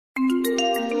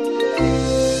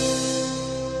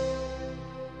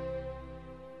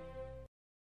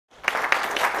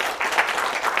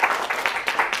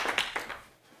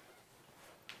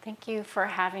you for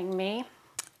having me.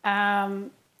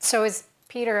 So as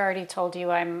Peter already told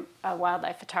you, I'm a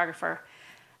wildlife photographer,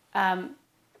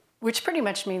 which pretty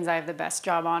much means I have the best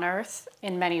job on earth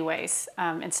in many ways.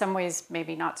 In some ways,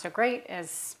 maybe not so great,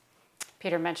 as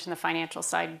Peter mentioned the financial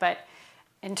side, but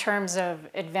in terms of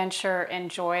adventure and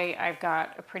joy, I've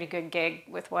got a pretty good gig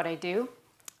with what I do.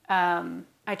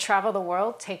 I travel the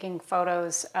world taking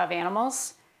photos of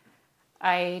animals.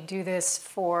 I do this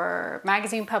for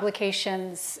magazine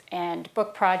publications and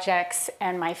book projects,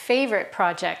 and my favorite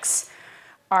projects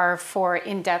are for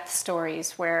in-depth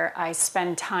stories where I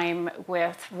spend time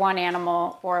with one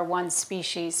animal or one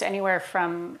species, anywhere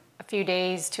from a few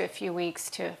days to a few weeks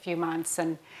to a few months,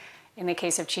 and in the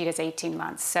case of cheetahs, 18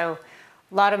 months. So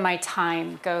a lot of my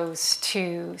time goes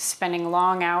to spending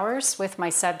long hours with my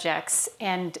subjects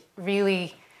and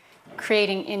really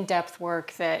creating in-depth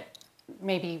work that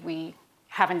maybe we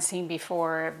haven't seen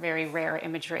before, very rare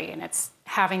imagery. And it's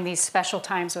having these special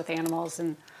times with animals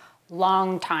and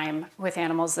long time with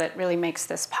animals that really makes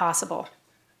this possible.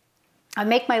 I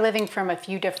make my living from a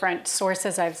few different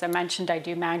sources. As I mentioned, I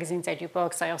do magazines, I do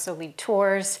books, I also lead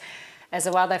tours. As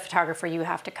a wildlife photographer, you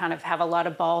have to kind of have a lot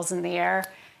of balls in the air,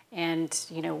 and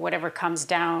whatever comes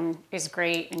down is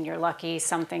great and you're lucky.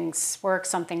 Some things work,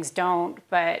 some things don't,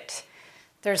 but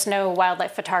there's no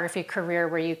wildlife photography career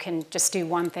where you can just do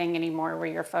one thing anymore, where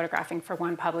you're photographing for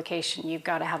one publication. You've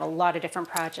got to have a lot of different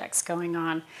projects going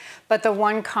on. But the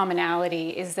one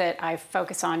commonality is that I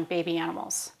focus on baby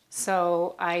animals.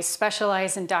 So I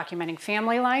specialize in documenting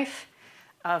family life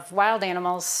of wild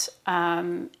animals,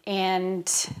 and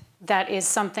that is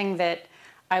something that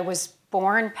I was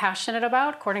born passionate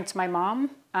about, according to my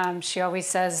mom. She always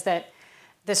says that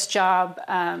this job,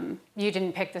 you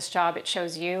didn't pick this job, it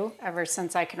chose you. Ever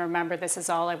since I can remember, this is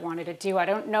all I wanted to do. I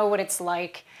don't know what it's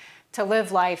like to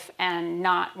live life and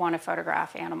not want to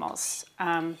photograph animals.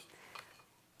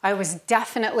 I was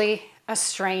definitely a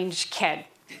strange kid.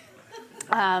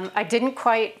 I didn't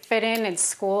quite fit in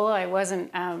school. I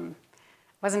wasn't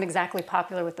exactly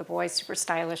popular with the boys, super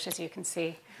stylish, as you can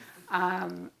see.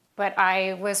 But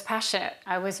I was passionate.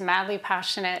 I was madly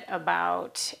passionate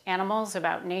about animals,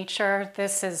 about nature.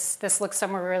 This looks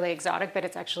somewhere really exotic, but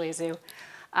it's actually a zoo.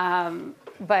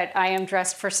 But I am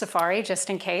dressed for safari, just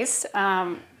in case.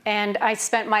 And I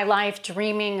spent my life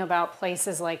dreaming about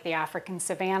places like the African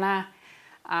savannah.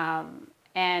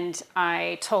 And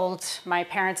I told my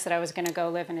parents that I was going to go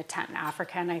live in a tent in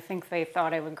Africa, and I think they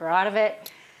thought I would grow out of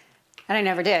it, and I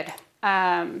never did.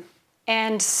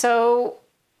 And so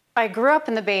I grew up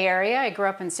in the Bay Area. I grew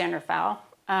up in San Rafael,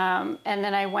 and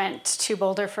then I went to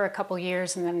Boulder for a couple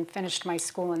years and then finished my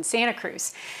school in Santa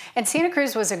Cruz. And Santa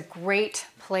Cruz was a great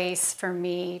place for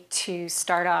me to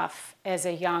start off as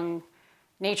a young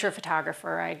nature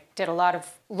photographer. I did a lot of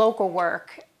local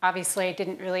work. Obviously, I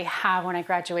didn't really have when I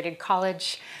graduated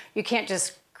college. You can't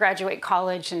just graduate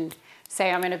college and say,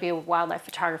 I'm going to be a wildlife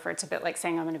photographer. It's a bit like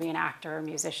saying I'm going to be an actor or a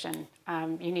musician.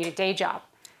 You need a day job.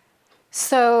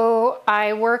 So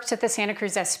I worked at the Santa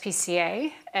Cruz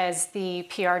SPCA as the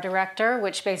PR director,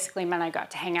 which basically meant I got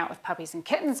to hang out with puppies and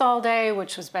kittens all day,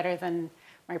 which was better than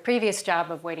my previous job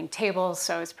of waiting tables,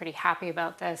 so I was pretty happy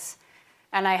about this.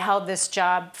 And I held this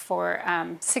job for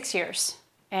 6 years.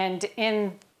 And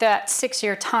in that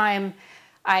 6-year time,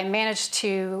 I managed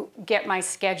to get my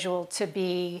schedule to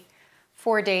be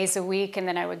 4 days a week, and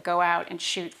then I would go out and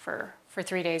shoot for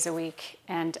 3 days a week.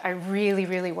 And I really,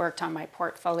 really worked on my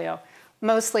portfolio,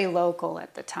 mostly local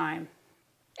at the time.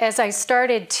 As I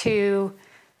started to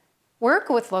work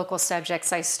with local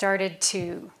subjects, I started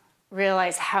to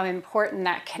realize how important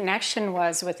that connection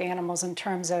was with animals in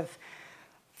terms of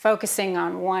focusing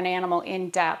on one animal in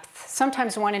depth,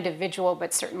 sometimes one individual,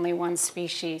 but certainly one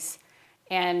species,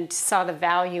 and saw the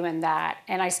value in that.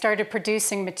 And I started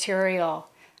producing material,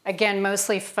 again,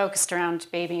 mostly focused around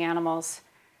baby animals.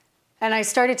 And I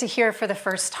started to hear for the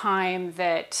first time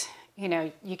that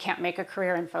you can't make a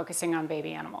career in focusing on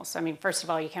baby animals. I mean, first of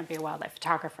all, you can't be a wildlife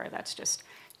photographer. That's just,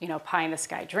 pie in the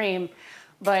sky dream.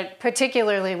 But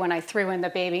particularly when I threw in the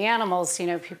baby animals,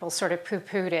 people sort of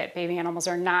poo-pooed it. Baby animals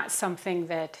are not something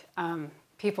that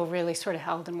people really sort of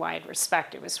held in wide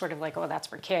respect. It was sort of like, oh, that's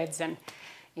for kids, and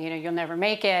you'll never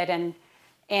make it.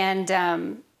 And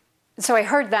so I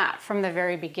heard that from the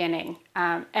very beginning.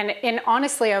 And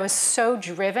honestly, I was so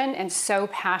driven and so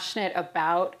passionate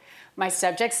about my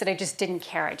subjects that I just didn't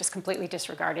care. I just completely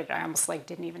disregarded it. I almost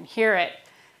didn't even hear it.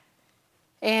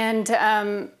 And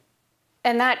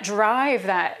that drive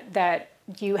that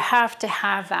you have to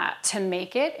have that to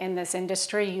make it in this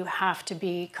industry. You have to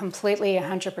be completely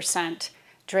 100%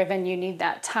 driven. You need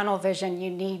that tunnel vision. You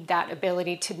need that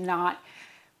ability to not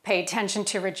pay attention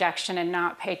to rejection and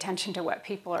not pay attention to what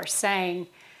people are saying,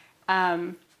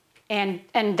 and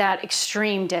that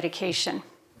extreme dedication.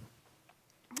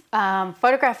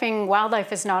 Photographing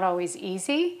wildlife is not always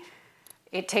easy.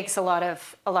 It takes a lot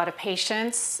of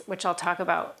patience, which I'll talk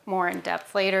about more in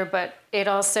depth later, but it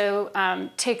also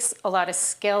takes a lot of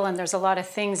skill, and there's a lot of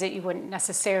things that you wouldn't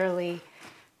necessarily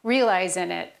realize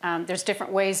in it. There's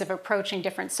different ways of approaching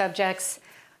different subjects.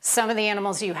 Some of the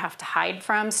animals you have to hide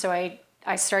from, so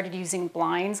I started using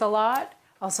blinds a lot,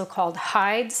 also called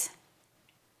hides.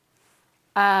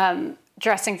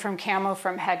 Dressing from camo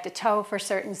from head to toe for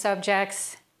certain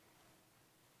subjects.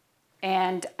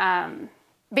 And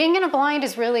being in a blind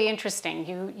is really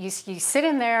interesting. You sit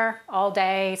in there all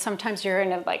day. Sometimes you're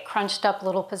in a like crunched up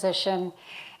little position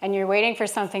and you're waiting for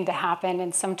something to happen,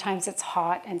 and sometimes it's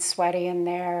hot and sweaty in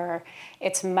there, or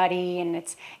it's muddy, and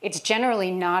it's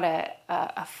generally not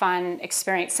a fun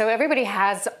experience. So everybody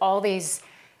has all these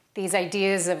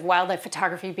ideas of wildlife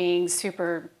photography being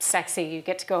super sexy. You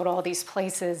get to go to all these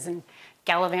places and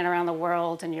gallivant around the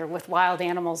world, and you're with wild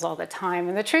animals all the time.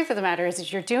 And the truth of the matter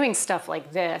is you're doing stuff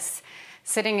like this,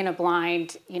 sitting in a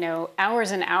blind,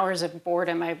 hours and hours of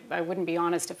boredom. I wouldn't be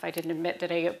honest if I didn't admit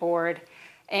that I get bored,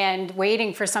 and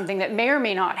waiting for something that may or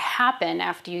may not happen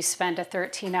after you spend a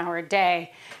 13-hour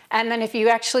day. And then if you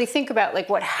actually think about like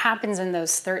what happens in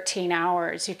those 13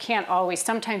 hours, you can't always,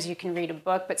 sometimes you can read a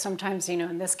book, but sometimes,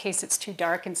 in this case, it's too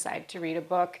dark inside to read a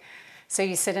book. So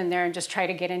you sit in there and just try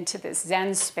to get into this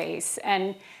Zen space.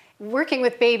 And working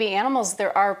with baby animals,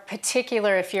 there are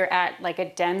particular, if you're at like a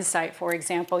den site, for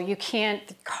example, you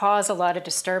can't cause a lot of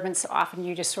disturbance. So often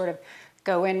you just sort of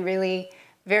go in really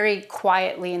very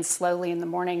quietly and slowly in the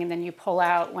morning, and then you pull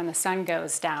out when the sun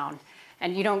goes down.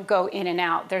 And you don't go in and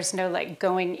out. There's no like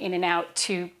going in and out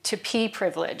to pee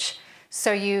privilege.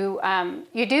 So you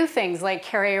do things like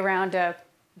carry around a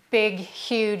big,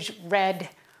 huge red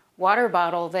water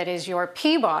bottle that is your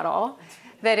pee bottle,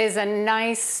 that is a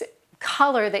nice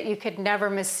color that you could never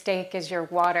mistake as your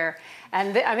water.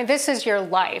 And this is your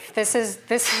life. This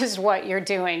is what you're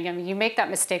doing. You make that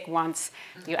mistake once.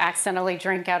 You accidentally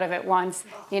drink out of it once.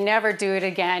 You never do it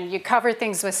again. You cover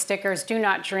things with stickers. Do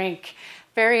not drink.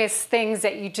 Various things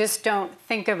that you just don't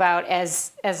think about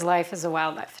as life as a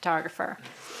wildlife photographer.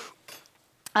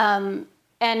 And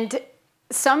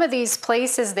some of these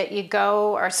places that you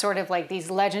go are sort of like these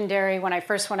legendary. When I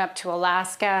first went up to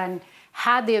Alaska and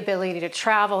had the ability to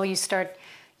travel,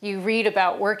 you read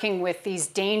about working with these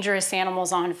dangerous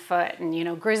animals on foot,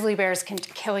 and grizzly bears can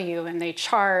kill you and they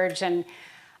charge, and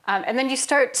then you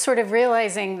start sort of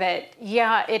realizing that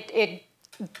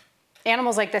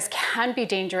animals like this can be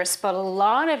dangerous, but a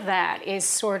lot of that is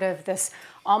sort of this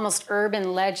almost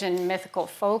urban legend, mythical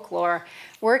folklore.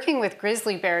 Working with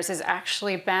grizzly bears has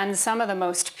actually been some of the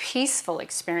most peaceful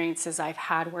experiences I've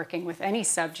had working with any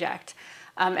subject.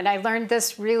 And I learned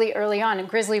this really early on. And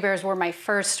grizzly bears were my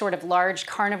first sort of large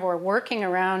carnivore, working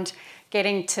around,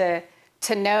 getting to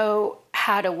know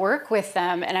how to work with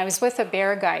them. And I was with a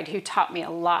bear guide who taught me a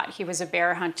lot. He was a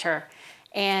bear hunter.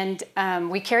 And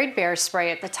we carried bear spray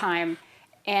at the time.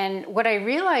 And what I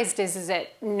realized is that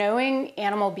knowing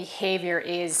animal behavior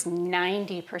is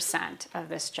 90% of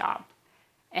this job.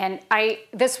 And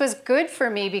this was good for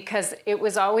me because it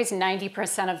was always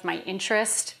 90% of my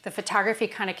interest. The photography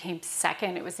kind of came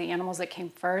second. It was the animals that came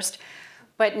first.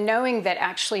 But knowing that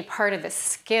actually part of the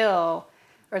skill,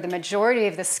 or the majority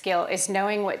of the skill, is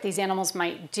knowing what these animals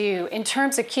might do in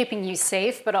terms of keeping you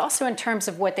safe, but also in terms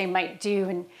of what they might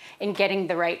do in getting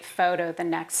the right photo the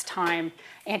next time,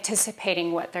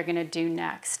 anticipating what they're going to do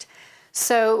next.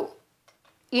 So,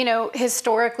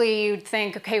 historically you'd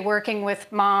think, okay, working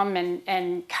with mom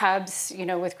and cubs,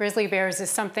 with grizzly bears is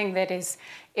something that is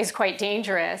quite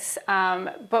dangerous.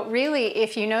 But really,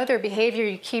 if you know their behavior,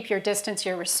 you keep your distance,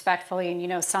 you're respectfully, and you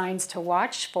know signs to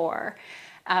watch for.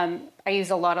 I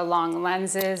use a lot of long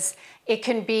lenses. It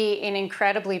can be an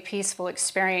incredibly peaceful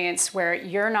experience where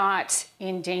you're not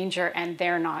in danger and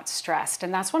they're not stressed.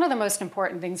 And that's one of the most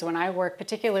important things when I work,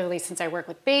 particularly since I work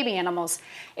with baby animals,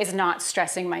 is not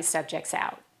stressing my subjects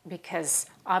out. Because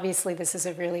obviously this is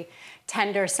a really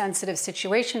tender, sensitive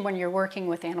situation when you're working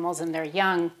with animals and they're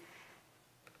young.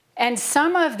 And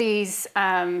some of these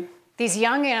young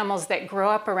animals that grow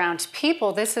up around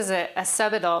people, this is a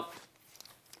subadult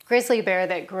grizzly bear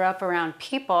that grew up around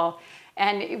people.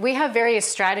 And we have various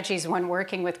strategies when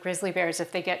working with grizzly bears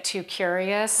if they get too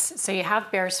curious. So you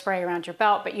have bear spray around your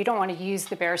belt, but you don't want to use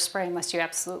the bear spray unless you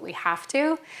absolutely have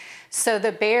to. So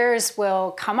the bears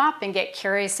will come up and get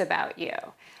curious about you.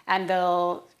 And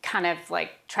they'll kind of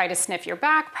like try to sniff your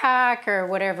backpack or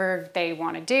whatever they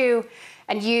want to do.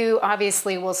 And you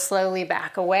obviously will slowly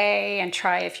back away and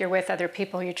try, if you're with other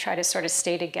people, you try to sort of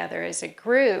stay together as a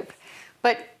group.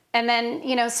 And then,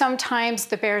 you know, sometimes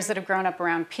the bears that have grown up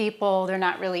around people, they're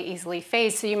not really easily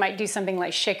phased. So you might do something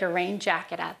like shake a rain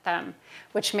jacket at them,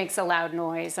 which makes a loud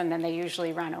noise, and then they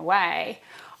usually run away.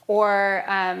 Or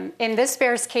in this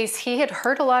bear's case, he had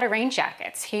heard a lot of rain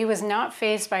jackets. He was not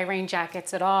phased by rain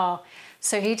jackets at all.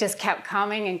 So he just kept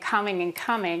coming and coming and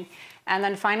coming. And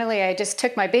then finally, I just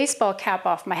took my baseball cap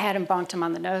off my head and bonked him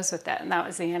on the nose with it. And that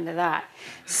was the end of that.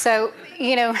 So,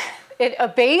 you know, a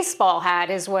baseball hat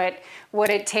is what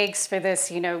it takes for this,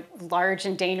 you know, large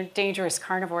and dangerous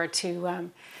carnivore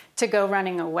to go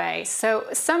running away. So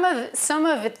some of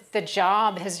the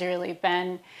job has really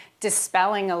been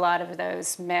dispelling a lot of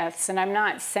those myths. And I'm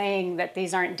not saying that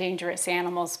these aren't dangerous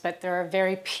animals, but there are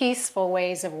very peaceful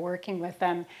ways of working with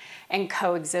them and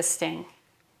coexisting.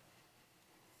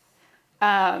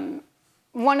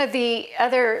 One of the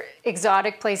other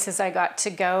exotic places I got to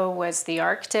go was the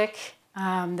Arctic.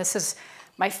 This is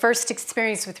my first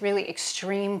experience with really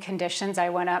extreme conditions. I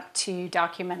went up to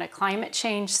document a climate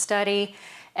change study,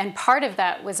 and part of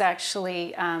that was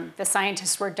actually the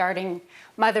scientists were darting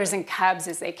mothers and cubs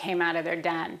as they came out of their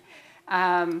den.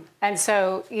 And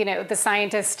so, you know, the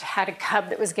scientist had a cub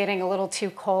that was getting a little too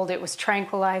cold. It was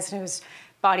tranquilized, and his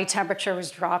body temperature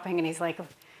was dropping, and he's like,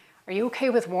 "Are you okay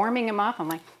with warming him up?" I'm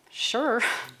like, "Sure,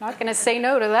 not gonna say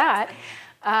no to that."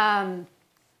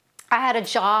 I had a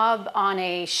job on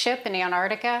a ship in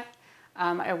Antarctica.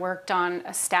 I worked on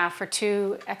a staff for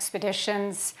 2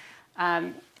 expeditions.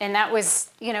 And that was,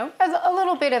 you know, a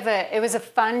little bit of it was a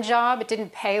fun job. It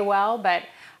didn't pay well, but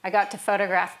I got to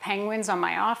photograph penguins on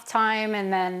my off time,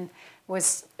 and then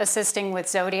was assisting with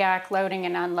zodiac loading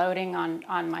and unloading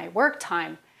on my work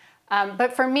time.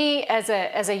 But for me, as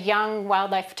a young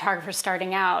wildlife photographer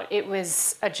starting out, it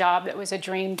was a job that was a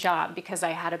dream job because I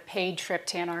had a paid trip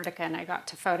to Antarctica and I got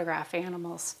to photograph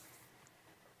animals.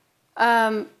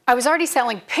 I was already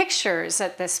selling pictures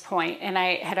at this point, and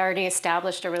I had already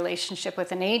established a relationship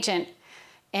with an agent.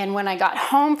 And when I got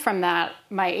home from that,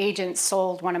 my agent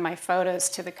sold one of my photos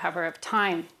to the cover of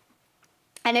Time.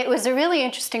 And it was a really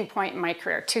interesting point in my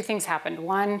career. 2 things happened.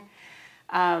 One,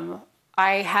 I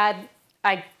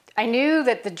knew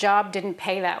that the job didn't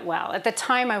pay that well. At the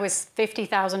time, I was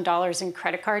 $50,000 in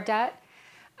credit card debt.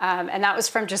 And that was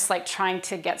from just like trying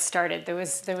to get started. There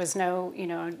was no, you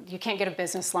know, you can't get a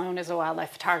business loan as a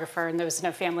wildlife photographer, and there was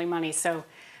no family money. So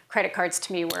credit cards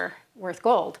to me were worth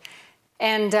gold.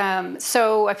 And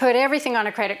so I put everything on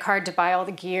a credit card to buy all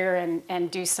the gear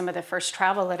and do some of the first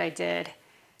travel that I did.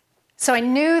 So I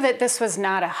knew that this was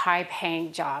not a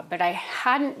high-paying job, but I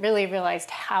hadn't really realized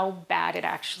how bad it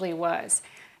actually was.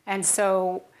 And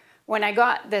so when I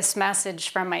got this message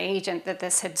from my agent that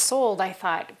this had sold, I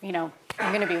thought, you know,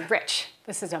 I'm going to be rich.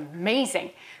 This is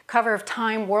amazing. Cover of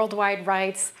Time, worldwide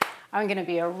rights. I'm going to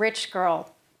be a rich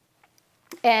girl.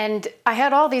 And I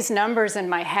had all these numbers in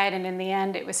my head, and in the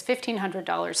end, it was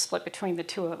 $1,500 split between the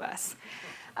 2 of us.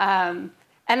 And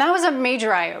that was a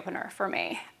major eye-opener for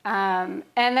me. And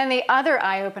then the other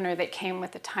eye-opener that came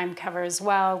with the Time cover as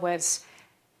well was,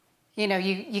 you know,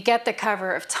 you get the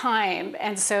cover of Time,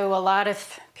 and so a lot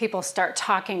of people start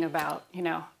talking about, you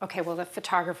know, okay, well, the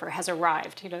photographer has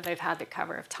arrived. You know, they've had the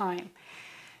cover of Time.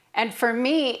 And for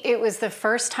me, it was the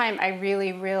first time I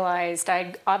really realized,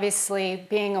 obviously,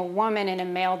 being a woman in a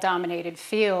male-dominated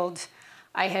field,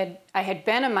 I had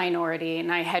been a minority,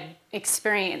 and I had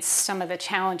experienced some of the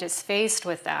challenges faced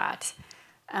with that.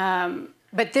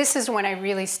 But this is when I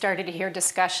really started to hear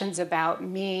discussions about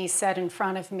me said in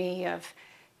front of me of,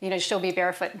 you know, she'll be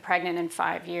barefoot and pregnant in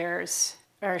 5 years,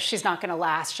 or she's not going to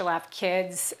last, she'll have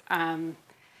kids.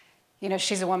 You know,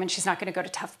 she's a woman, she's not going to go to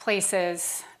tough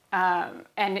places. And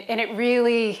it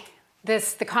really,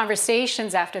 the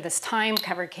conversations after this Time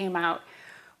cover came out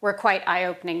were quite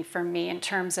eye-opening for me in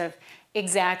terms of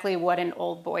exactly what an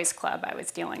old boys club I was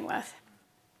dealing with.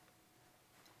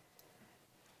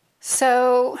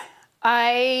 So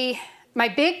my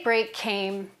big break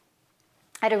came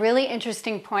at a really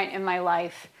interesting point in my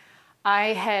life.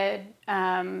 I had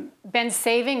been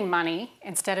saving money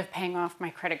instead of paying off my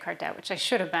credit card debt, which I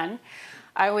should have been.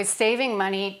 I was saving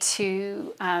money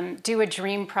to do a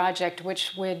dream project,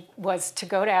 which was to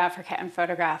go to Africa and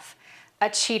photograph a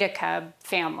cheetah cub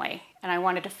family. And I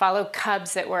wanted to follow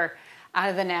cubs that were out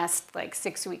of the nest like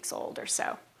 6 weeks old or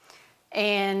so.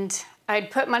 And I'd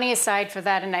put money aside for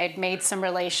that, and I had made some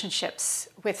relationships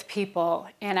with people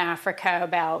in Africa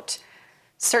about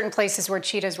certain places where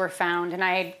cheetahs were found. And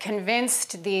I had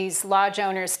convinced these lodge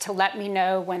owners to let me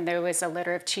know when there was a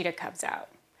litter of cheetah cubs out.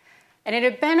 And it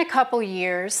had been a couple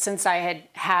years since I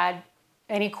had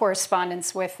any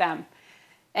correspondence with them.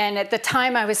 And at the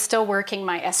time, I was still working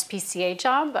my SPCA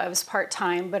job. I was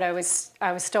part-time, but I was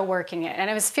still working it. And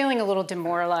I was feeling a little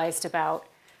demoralized about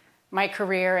my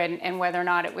career and whether or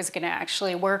not it was going to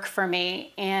actually work for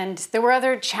me. And there were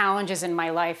other challenges in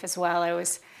my life as well.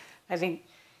 I think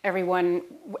every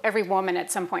woman at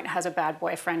some point has a bad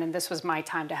boyfriend, and this was my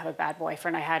time to have a bad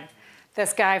boyfriend. I had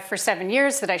this guy for 7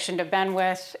 years that I shouldn't have been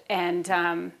with, and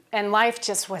life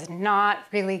just was not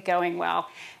really going well.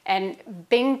 And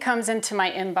Bing comes into my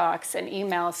inbox, an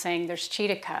email saying, there's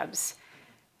cheetah cubs.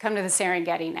 Come to the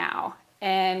Serengeti now.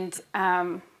 And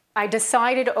I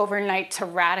decided overnight to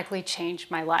radically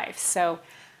change my life. So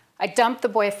I dumped the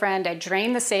boyfriend, I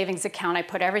drained the savings account, I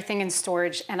put everything in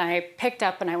storage, and I picked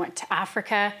up and I went to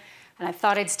Africa, and I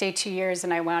thought I'd stay 2 years,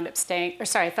 and I wound up staying,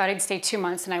 I thought I'd stay 2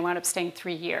 months, and I wound up staying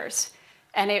 3 years.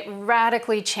 And it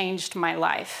radically changed my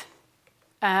life.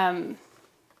 I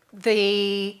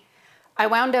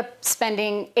wound up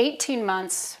spending 18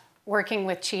 months working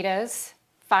with cheetahs,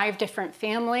 5 different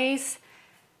families.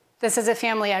 This is a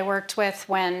family I worked with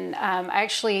when I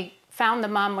actually found the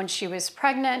mom when she was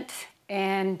pregnant,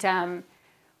 and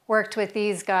worked with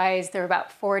these guys. They're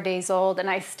about 4 days old, and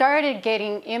I started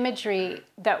getting imagery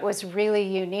that was really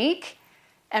unique.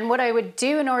 And what I would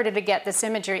do in order to get this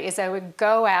imagery is I would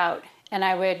go out and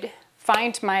I would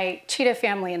find my cheetah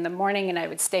family in the morning, and I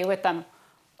would stay with them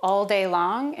all day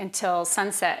long until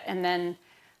sunset. And then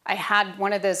I had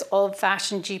one of those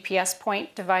old-fashioned GPS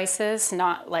point devices,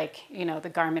 not like, you know, the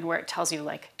Garmin where it tells you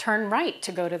like turn right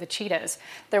to go to the cheetahs.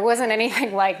 There wasn't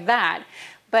anything like that,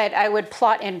 but I would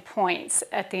plot in points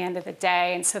at the end of the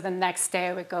day. And so the next day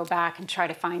I would go back and try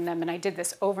to find them. And I did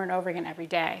this over and over again every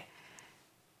day.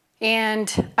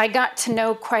 And I got to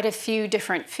know quite a few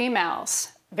different females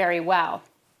very well.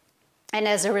 And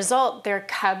as a result, their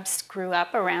cubs grew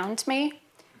up around me.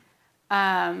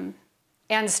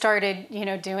 And started, you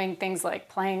know, doing things like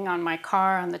playing on my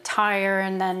car, on the tire,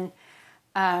 and then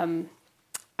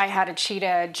I had a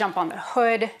cheetah jump on the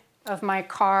hood of my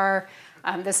car.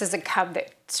 This is a cub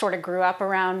that sort of grew up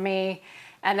around me,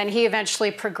 and then he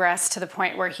eventually progressed to the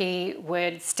point where he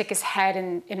would stick his head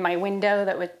in my window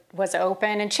that was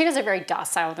open. And cheetahs are very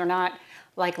docile. They're not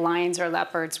like lions or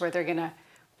leopards where they're gonna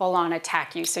full-on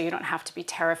attack you, so you don't have to be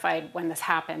terrified when this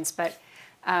happens. But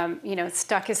you know,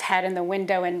 stuck his head in the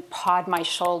window and pawed my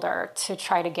shoulder to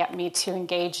try to get me to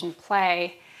engage and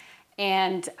play.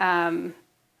 And,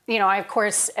 you know, I, of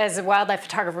course, as a wildlife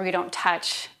photographer, we don't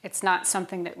touch. It's not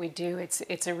something that we do.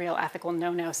 It's a real ethical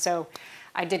no-no. So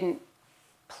I didn't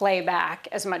play back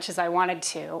as much as I wanted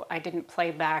to. I didn't play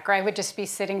back. Or I would just be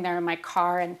sitting there in my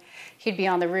car, and he'd be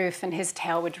on the roof, and his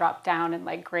tail would drop down and,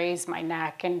 like, graze my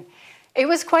neck. And it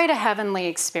was quite a heavenly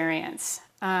experience.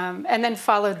 And then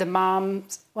followed the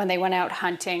moms when they went out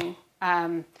hunting.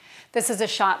 This is a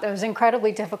shot that was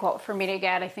incredibly difficult for me to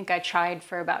get. I think I tried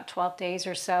for about 12 days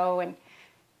or so, and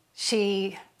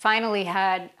she finally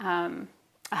had a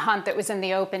hunt that was in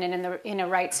the open and in a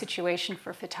right situation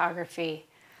for photography.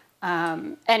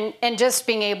 And just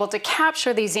being able to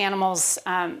capture these animals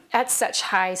at such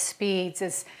high speeds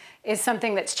is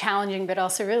something that's challenging, but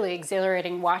also really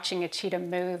exhilarating, watching a cheetah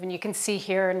move. And you can see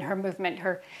here in her movement,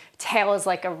 her tail is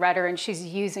like a rudder, and she's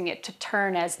using it to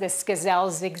turn as this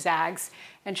gazelle zigzags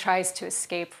and tries to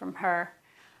escape from her.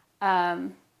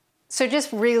 So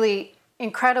just really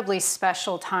incredibly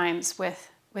special times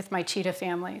with my cheetah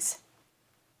families.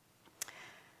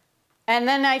 And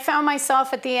then I found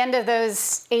myself at the end of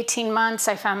those 18 months,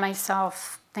 I found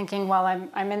myself thinking, well,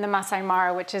 I'm in the Masai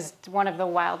Mara, which is one of the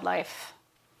wildlife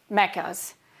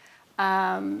meccas.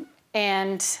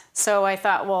 And so I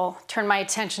thought, well, turn my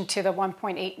attention to the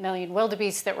 1.8 million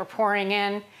wildebeest that were pouring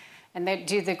in, and they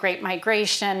do the Great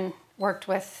Migration, worked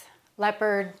with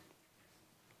leopard,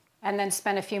 and then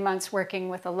spent a few months working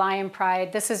with a lion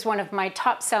pride. This is one of my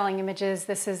top-selling images.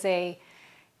 This is a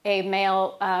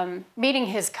male meeting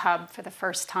his cub for the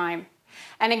first time.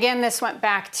 And again, this went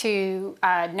back to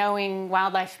knowing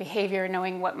wildlife behavior,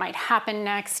 knowing what might happen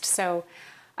next. So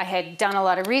I had done a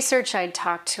lot of research. I had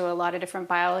talked to a lot of different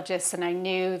biologists, and I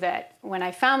knew that when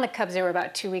I found the cubs, they were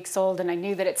about 2 weeks old, and I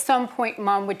knew that at some point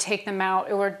mom would take them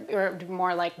out, or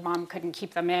more like mom couldn't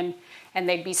keep them in, and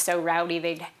they'd be so rowdy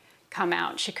they'd come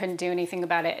out. She couldn't do anything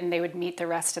about it, and they would meet the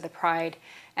rest of the pride,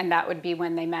 and that would be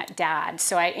when they met dad.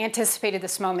 So I anticipated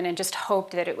this moment and just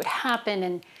hoped that it would happen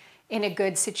and in a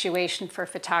good situation for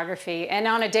photography, and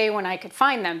on a day when I could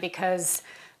find them, because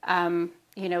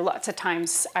you know, lots of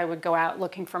times I would go out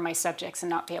looking for my subjects and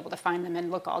not be able to find them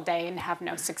and look all day and have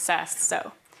no success.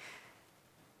 So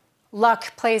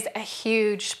luck plays a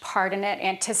huge part in it.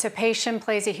 Anticipation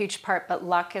plays a huge part, but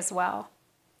luck as well.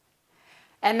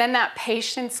 And then that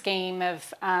patience game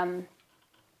of,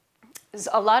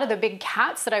 a lot of the big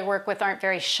cats that I work with aren't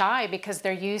very shy because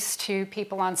they're used to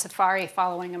people on safari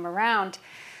following them around.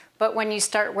 But when you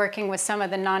start working with some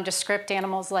of the nondescript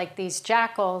animals like these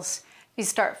jackals, you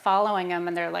start following them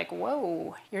and they're like,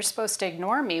 whoa, you're supposed to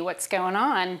ignore me, what's going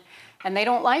on? And they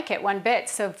don't like it one bit.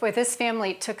 So for this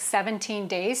family, it took 17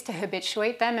 days to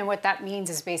habituate them. And what that means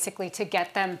is basically to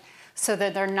get them so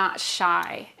that they're not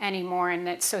shy anymore.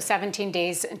 And so 17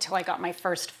 days until I got my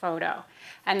first photo.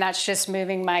 And that's just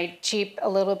moving my Jeep a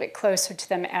little bit closer to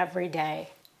them every day.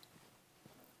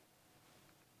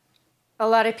 A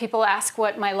lot of people ask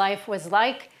what my life was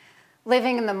like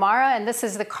living in the Mara, and this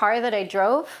is the car that I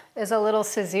drove, is a little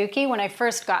Suzuki. When I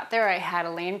first got there, I had a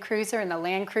Land Cruiser, and the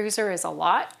Land Cruiser is a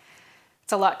lot.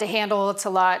 It's a lot to handle. It's a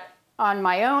lot on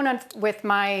my own with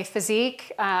my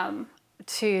physique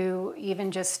to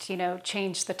even just,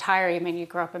 change the tire. I mean, you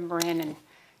grow up in Marin and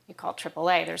you call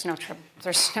AAA. There's no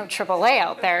AAA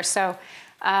out there. So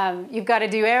you've got to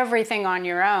do everything on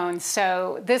your own.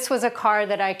 So this was a car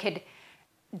that I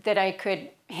could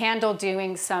handle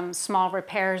doing some small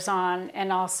repairs on,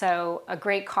 and also a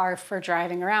great car for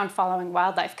driving around following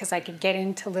wildlife because I could get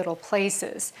into little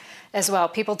places as well.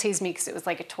 People tease me because it was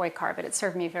like a toy car, but it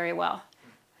served me very well.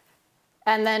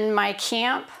 And then my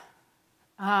camp,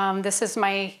 this is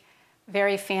my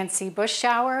very fancy bush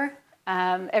shower.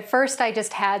 At first I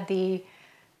just had the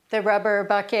rubber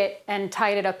bucket and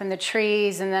tied it up in the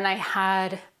trees, and then I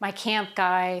had my camp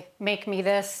guy make me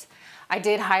this. I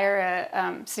did hire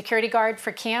a security guard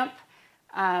for camp,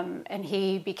 and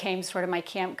he became sort of my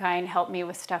camp guy and helped me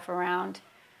with stuff around.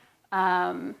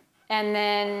 And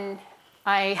then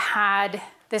I had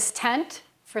this tent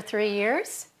for 3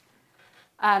 years.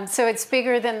 So it's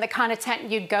bigger than the kind of tent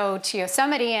you'd go to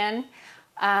Yosemite in,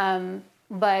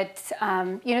 but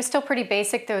still pretty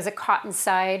basic. There was a cot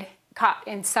inside,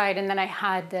 and then I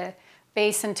had the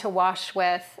basin to wash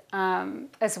with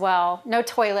as well. No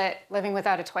toilet. Living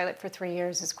without a toilet for 3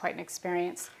 years is quite an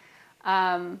experience.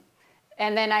 And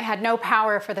then I had no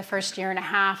power for the first year and a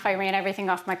half. I ran everything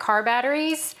off my car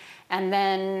batteries. And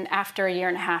then after a year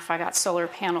and a half, I got solar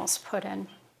panels put in.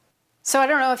 So I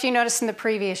don't know if you noticed in the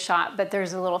previous shot, but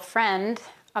there's a little friend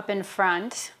up in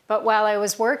front. But while I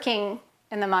was working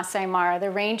in the Masai Mara, the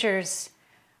rangers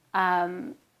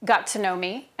got to know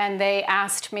me, and they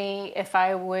asked me if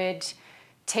I would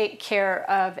take care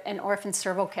of an orphan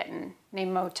serval kitten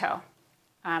named Moto.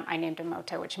 I named him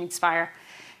Moto, which means fire.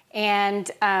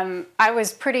 And I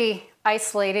was pretty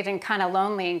isolated and kind of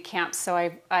lonely in camp, so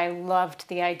I loved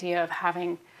the idea of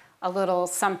having a little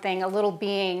something, a little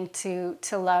being to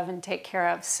love and take care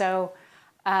of. So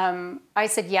I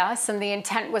said yes, and the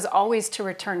intent was always to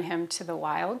return him to the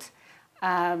wild.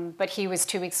 But he was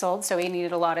 2 weeks old, so he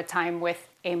needed a lot of time with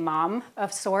a mom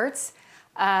of sorts.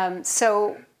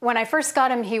 So when I first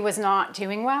got him, he was not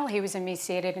doing well. He was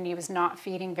emaciated and he was not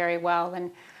feeding very well.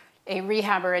 And a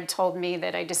rehabber had told me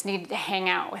that I just needed to hang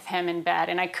out with him in bed.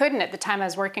 And I couldn't. At the time I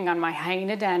was working on my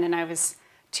hyena den and I was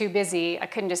too busy. I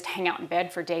couldn't just hang out in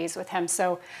bed for days with him.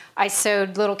 So I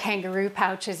sewed little kangaroo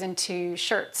pouches into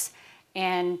shirts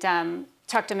and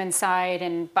tucked him inside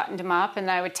and buttoned him up. And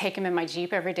I would take him in my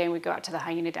Jeep every day and we'd go out to the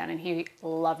hyena den, and he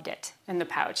loved it in the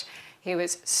pouch. He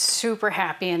was super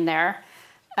happy in there.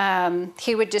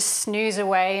 He would just snooze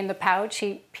away in the pouch.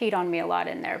 He peed on me a lot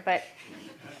in there, but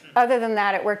other than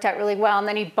that, it worked out really well. And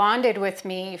then he bonded with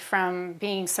me from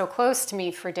being so close to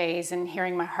me for days and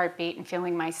hearing my heartbeat and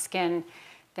feeling my skin.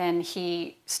 Then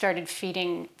he started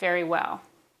feeding very well.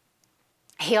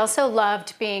 He also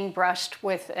loved being brushed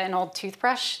with an old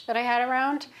toothbrush that I had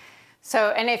around.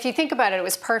 So, and if you think about it, it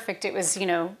was perfect. It was,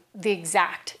 the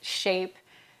exact shape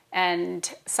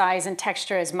and size and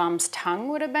texture as Mom's tongue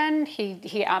would have been.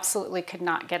 He absolutely could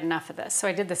not get enough of this. So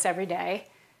I did this every day.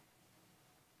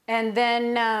 And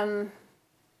then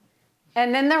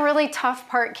the really tough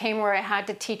part came where I had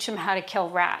to teach him how to kill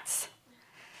rats.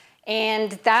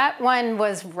 And that one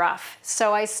was rough.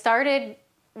 So I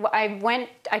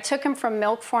took him from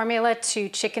milk formula to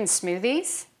chicken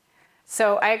smoothies.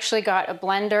 So I actually got a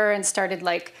blender and started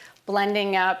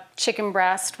blending up chicken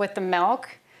breast with the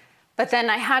milk. But then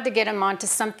I had to get him onto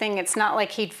something. It's not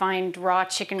like he'd find raw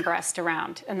chicken breast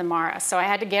around in the Mara. So I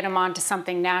had to get him onto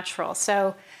something natural.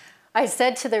 So I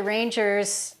said to the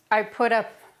rangers, I put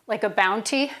up a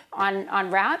bounty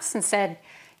on rats and said,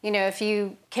 if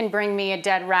you can bring me a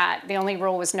dead rat, the only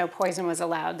rule was no poison was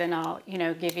allowed, then I'll,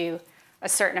 give you a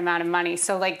certain amount of money.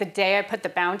 So the day I put the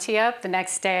bounty up, the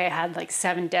next day I had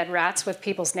 7 dead rats with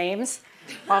people's names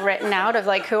all written out of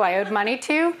who I owed money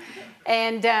to.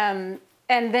 And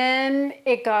And then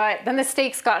then the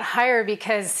stakes got higher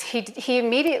because he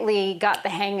immediately got the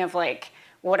hang of like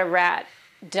what a rat,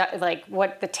 like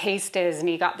what the taste is, and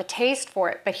he got the taste for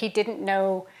it, but he didn't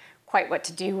know quite what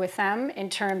to do with them in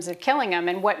terms of killing them.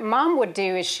 And what Mom would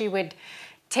do is she would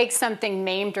take something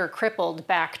maimed or crippled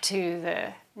back to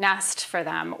the nest for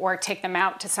them, or take them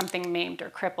out to something maimed or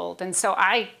crippled. And so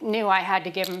I knew I had to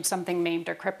give him something maimed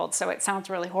or crippled. So it sounds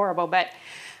really horrible, but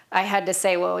I had to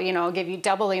say, well, you know, I'll give you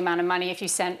double the amount of money if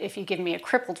you give me a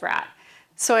crippled rat.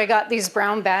 So I got these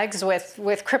brown bags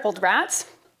with crippled rats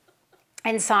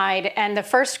inside, and the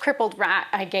first crippled rat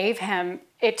I gave him,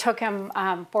 it took him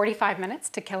 45 minutes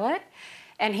to kill it.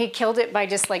 And he killed it by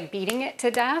just like beating it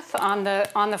to death on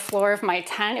the floor of my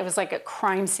tent. It was like a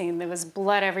crime scene. There was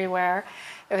blood everywhere.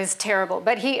 It was terrible.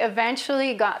 But he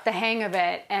eventually got the hang of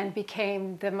it and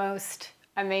became the most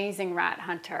amazing rat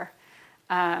hunter.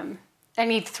 And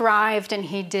he thrived and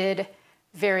he did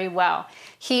very well.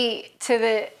 To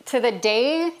the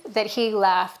day that he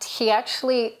left, he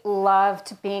actually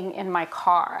loved being in my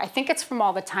car. I think it's from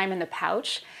all the time in the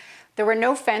pouch. There were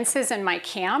no fences in my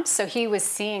camp, so he was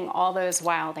seeing all those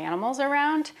wild animals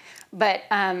around. But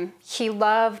he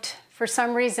loved, for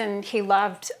some reason, he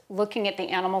loved looking at the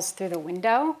animals through the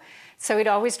window. So he'd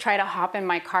always try to hop in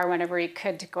my car whenever he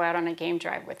could to go out on a game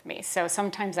drive with me. So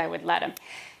sometimes I would let him.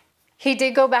 He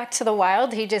did go back to the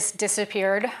wild. He just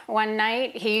disappeared one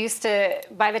night. He used to,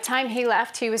 by the time he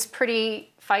left, he was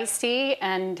pretty feisty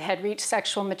and had reached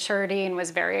sexual maturity and was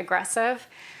very aggressive.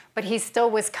 But he still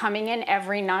was coming in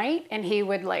every night, and he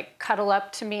would like cuddle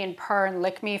up to me and purr and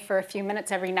lick me for a few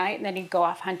minutes every night, and then he'd go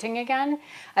off hunting again.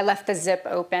 I left the zip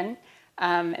open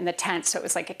in the tent, so it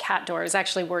was like a cat door. It was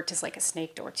actually worked as like a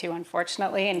snake door too,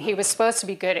 unfortunately. And he was supposed to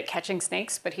be good at catching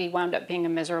snakes, but he wound up being a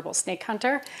miserable snake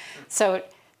hunter. So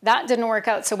that didn't work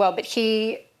out so well, but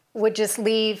he would just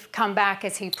leave, come back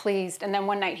as he pleased. And then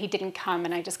one night he didn't come,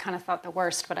 and I just kind of thought the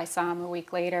worst, but I saw him a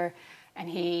week later, and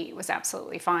he was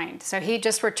absolutely fine. So he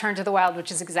just returned to the wild,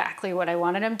 which is exactly what I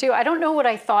wanted him to. I don't know what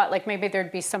I thought, like maybe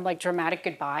there'd be some like dramatic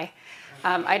goodbye.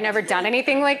 I'd never done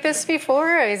anything like this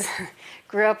before. I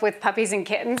grew up with puppies and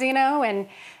kittens, you know,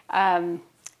 and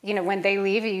you know, when they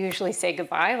leave, you usually say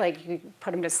goodbye, like you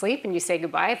put them to sleep and you say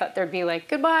goodbye. I thought there'd be like,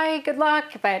 goodbye, good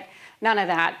luck, but none of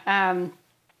that.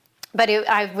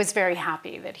 I was very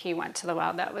happy that he went to the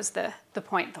wild. That was the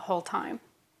point the whole time.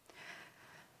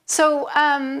 So,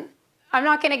 I'm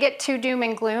not going to get too doom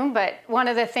and gloom, but one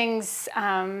of the things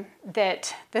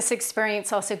that this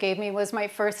experience also gave me was my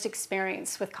first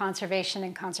experience with conservation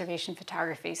and conservation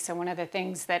photography. So one of the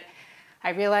things that I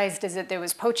realized is that there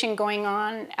was poaching going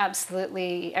on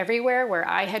absolutely everywhere where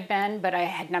I had been, but I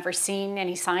had never seen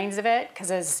any signs of it,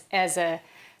 because as a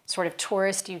sort of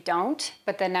tourist, you don't.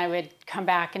 But then I would come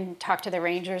back and talk to the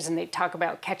rangers, and they'd talk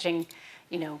about catching,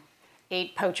 you know,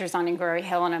 8 poachers on Inguarri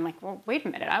Hill, and I'm like, well, wait a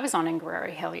minute, I was on Inguarri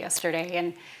Hill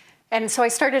yesterday. And so I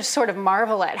started to sort of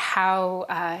marvel at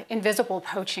how invisible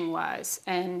poaching was.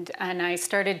 And I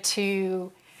started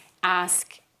to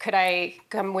ask, could I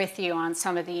come with you on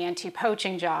some of the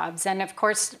anti-poaching jobs? And of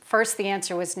course, first the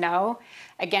answer was no.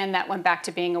 Again, that went back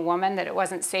to being a woman, that it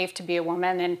wasn't safe to be a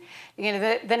woman. And you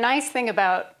know, the nice thing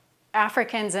about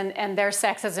Africans and their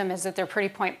sexism is that they're pretty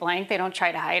point blank. They don't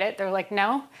try to hide it. They're like,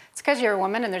 no, it's because you're a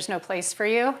woman and there's no place for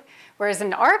you. Whereas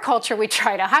in our culture, we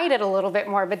try to hide it a little bit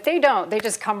more, but they don't. They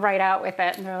just come right out with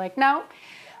it, and they're like, no.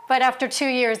 But after 2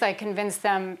 years, I convinced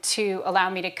them to allow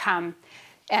me to come,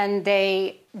 and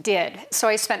they did. So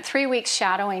I spent 3 weeks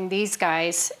shadowing these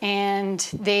guys, and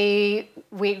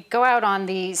we go out on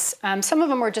these. Some of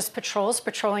them were just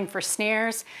patrolling for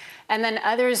snares. And then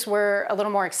others were a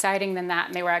little more exciting than that,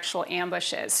 and they were actual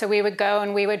ambushes. So we would go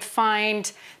and we would find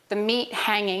the meat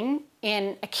hanging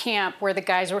in a camp where the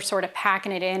guys were sort of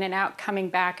packing it in and out, coming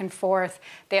back and forth.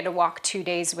 They had to walk 2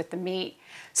 days with the meat.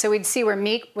 So we'd see where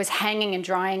meat was hanging and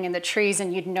drying in the trees,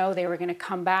 and you'd know they were going to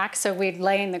come back. So we'd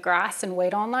lay in the grass and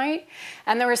wait all night.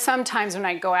 And there were some times when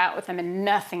I'd go out with them and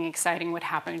nothing exciting would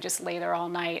happen. We'd just lay there all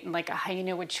night, and like a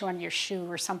hyena would chew on your shoe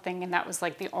or something, and that was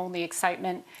like the only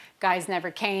excitement. Guys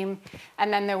never came.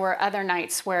 And then there were other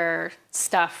nights where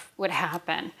stuff would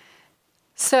happen.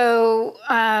 So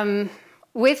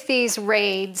with these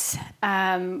raids,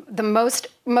 the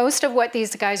most of what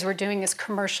these guys were doing is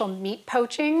commercial meat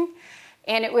poaching,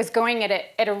 and it was going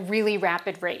at a really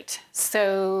rapid rate.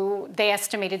 So they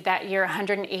estimated that year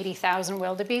 180,000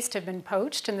 wildebeest have been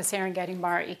poached in the Serengeti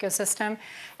Mara ecosystem,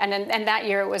 and that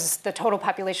year the total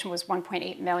population was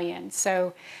 1.8 million.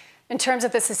 So in terms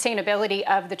of the sustainability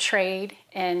of the trade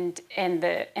and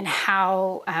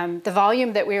how the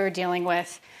volume that we were dealing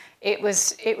with, it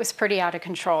was pretty out of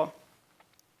control.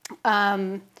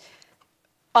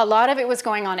 a lot of it was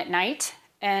going on at night.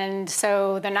 And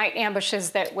so the night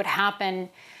ambushes that would happen,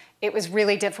 it was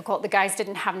really difficult. The guys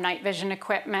didn't have night vision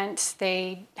equipment.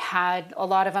 They had a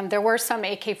lot of them. There were some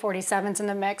AK-47s in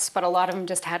the mix, but a lot of them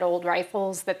just had old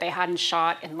rifles that they hadn't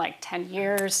shot in like 10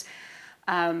 years.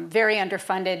 Very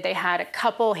underfunded. They had a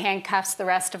couple handcuffs. The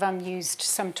rest of them used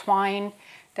some twine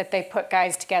that they put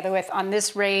guys together with. On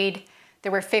this raid,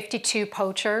 there were 52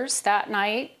 poachers that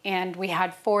night, and we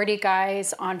had 40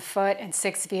 guys on foot and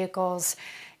 6 vehicles.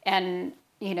 And,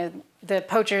 you know, the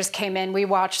poachers came in. We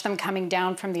watched them coming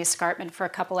down from the escarpment for a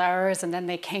couple hours, and then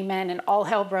they came in, and all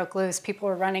hell broke loose. People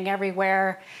were running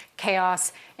everywhere,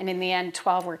 chaos, and in the end,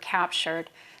 12 were captured.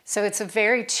 So it's a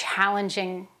very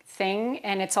challenging thing,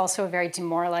 and it's also a very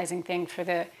demoralizing thing for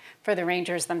the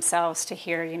rangers themselves to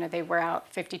hear, you know, they were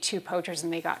out 52 poachers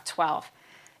and they got 12.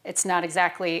 It's not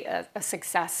exactly a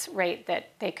success rate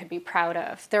that they could be proud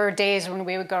of. There were days when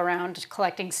we would go around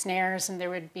collecting snares, and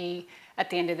there would be, at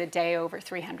the end of the day, over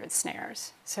 300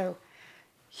 snares. So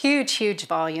huge, huge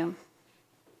volume.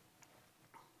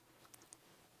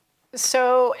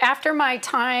 So after my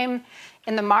time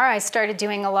in the Mara, I started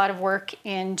doing a lot of work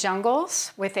in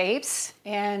jungles with apes,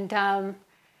 and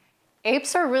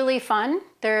apes are really fun.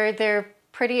 They're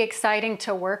pretty exciting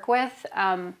to work with.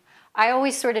 I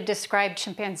always sort of describe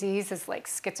chimpanzees as like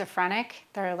schizophrenic.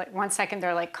 They're like, one second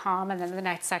they're like calm, and then the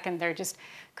next second they're just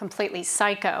completely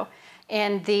psycho.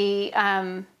 And the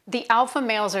alpha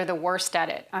males are the worst at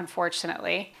it,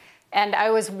 unfortunately. And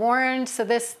I was warned, so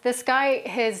this guy,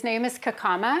 his name is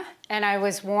Kakama, and I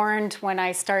was warned when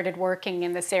I started working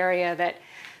in this area that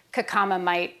Kakama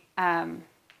might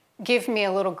give me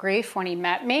a little grief when he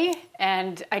met me,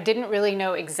 and I didn't really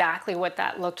know exactly what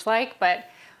that looked like, but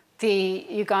the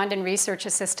Ugandan research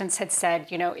assistants had said,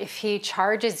 you know, if he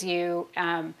charges you,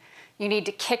 you need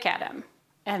to kick at him,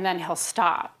 and then he'll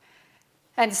stop.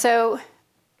 And so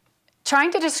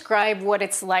trying to describe what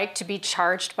it's like to be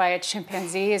charged by a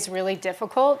chimpanzee is really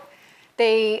difficult.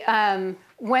 They,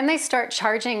 when they start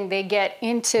charging, they get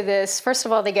into this, first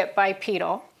of all, they get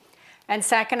bipedal. And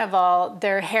second of all,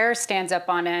 their hair stands up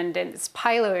on end and it's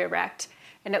piloerect.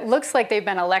 And it looks like they've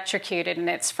been electrocuted, and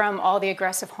it's from all the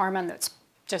aggressive hormone that's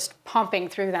just pumping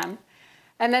through them.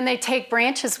 And then they take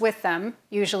branches with them,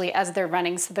 usually as they're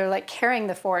running, so they're like carrying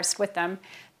the forest with them.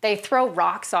 They throw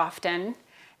rocks often,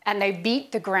 and they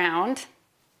beat the ground.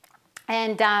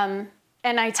 And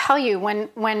I tell you,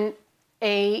 when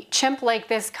a chimp like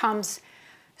this comes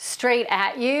straight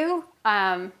at you,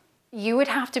 you would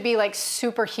have to be like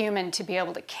superhuman to be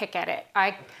able to kick at it.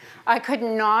 I could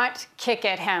not kick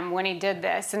at him when he did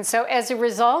this. And so as a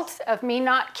result of me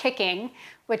not kicking,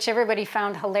 which everybody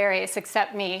found hilarious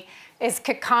except me, is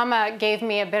Kakama gave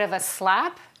me a bit of a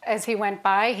slap as he went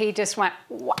by. He just went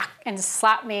whack and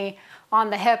slapped me on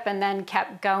the hip and then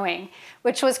kept going,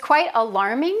 which was quite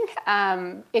alarming.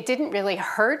 It didn't really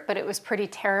hurt, but it was pretty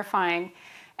terrifying.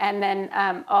 And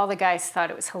then all the guys thought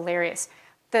it was hilarious.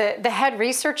 The head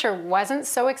researcher wasn't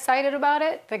so excited about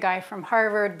it, the guy from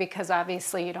Harvard, because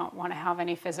obviously you don't want to have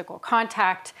any physical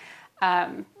contact.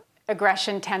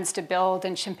 Aggression tends to build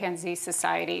in chimpanzee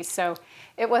society, so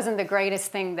it wasn't the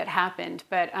greatest thing that happened,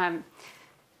 but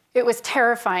it was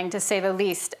terrifying to say the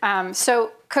least.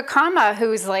 So Kakama,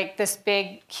 who's like this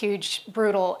big, huge,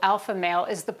 brutal alpha male,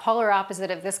 is the polar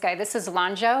opposite of this guy. This is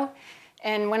Lanjo.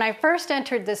 And when I first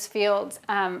entered this field,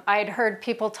 I had heard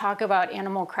people talk about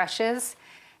animal crushes.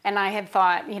 And I had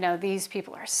thought, you know, these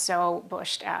people are so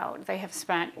bushed out. They have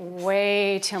spent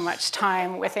way too much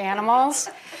time with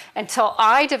animals, until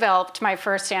I developed my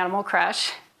first animal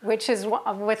crush, which is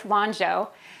with Lanjo.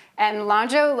 And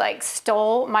Lanjo like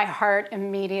stole my heart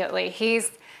immediately.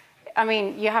 I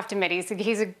mean, you have to admit,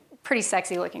 he's a pretty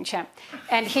sexy looking chimp.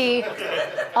 And he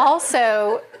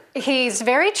also, he's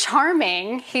very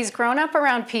charming. He's grown up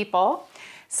around people.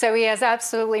 So he has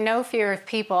absolutely no fear of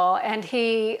people, and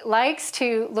he likes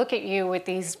to look at you with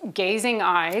these gazing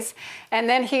eyes. And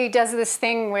then he does this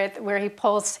thing where he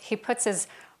puts his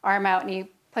arm out and he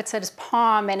puts out his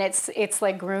palm, and it's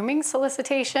like grooming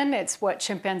solicitation. It's what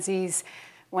chimpanzees,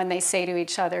 when they say to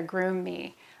each other, "groom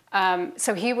me."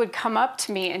 So he would come up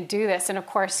to me and do this, and of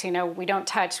course, you know, we don't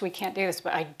touch, we can't do this,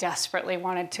 but I desperately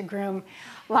wanted to groom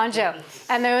Lanjo.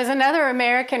 And there was another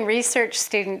American research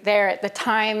student there at the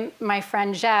time, my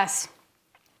friend Jess.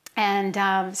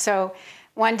 And so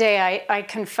one day I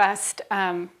confessed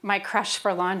my crush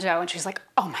for Lanjo, and she's like,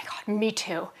 "Oh my God, me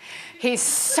too. He's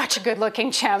such a good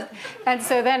looking chimp." And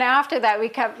so then after that, we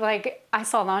kept like, I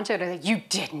saw Lanjo, and I was like, "You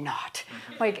did not."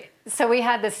 Like, so we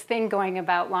had this thing going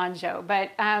about Lanjo. But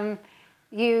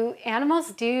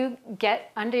animals do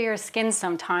get under your skin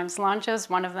sometimes. Lanjo's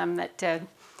one of them that did.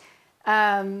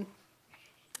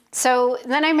 So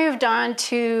then I moved on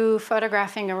to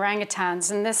photographing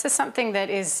orangutans, and this is something that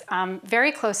is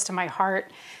very close to my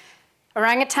heart.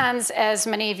 Orangutans, as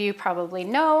many of you probably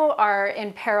know, are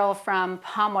in peril from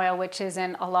palm oil, which is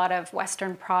in a lot of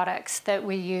Western products that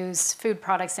we use, food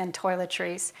products and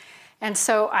toiletries. And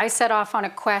so I set off on a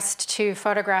quest to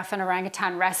photograph an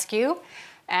orangutan rescue.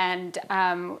 And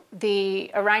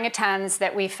the orangutans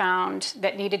that we found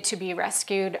that needed to be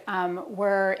rescued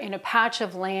were in a patch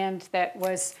of land that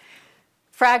was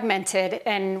fragmented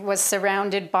and was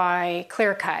surrounded by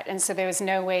clear cut. And so there was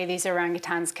no way these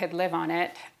orangutans could live on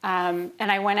it. And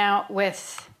I went out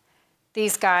with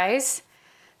these guys.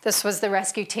 This was the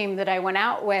rescue team that I went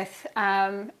out with.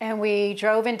 And we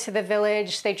drove into the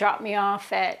village. They dropped me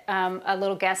off at a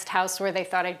little guest house where they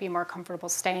thought I'd be more comfortable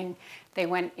staying. They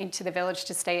went into the village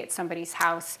to stay at somebody's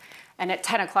house. And at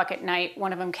 10 o'clock at night,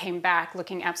 one of them came back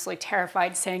looking absolutely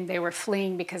terrified, saying they were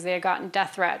fleeing because they had gotten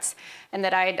death threats and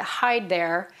that I had to hide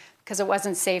there because it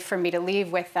wasn't safe for me to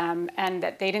leave with them, and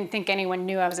that they didn't think anyone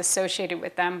knew I was associated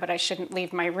with them, but I shouldn't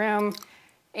leave my room.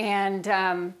 And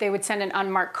they would send an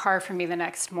unmarked car for me the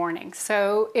next morning.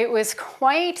 So it was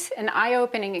quite an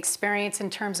eye-opening experience in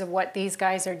terms of what these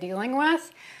guys are dealing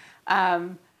with.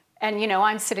 And, you know,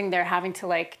 I'm sitting there having to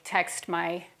like text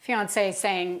my fiance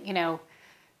saying, you know,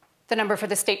 the number for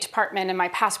the State Department and my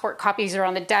passport copies are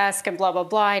on the desk and blah, blah,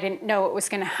 blah. I didn't know what was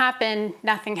gonna happen.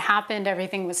 Nothing happened,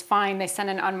 everything was fine. They sent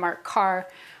an unmarked car.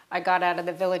 I got out of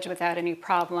the village without any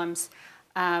problems.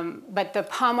 But the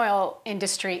palm oil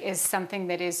industry is something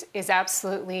that is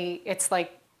absolutely, it's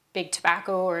like big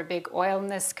tobacco or big oil in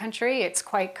this country. It's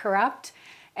quite corrupt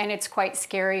and it's quite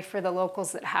scary for the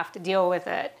locals that have to deal with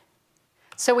it.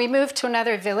 So we moved to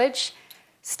another village,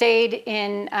 stayed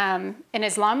in an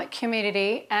Islamic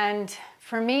community, and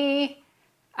for me,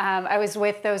 I was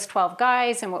with those 12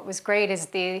 guys, and what was great is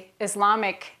the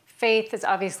Islamic faith is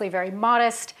obviously very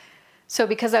modest. So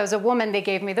because I was a woman, they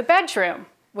gave me the bedroom,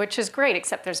 which is great,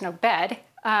 except there's no bed.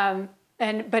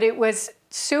 But it was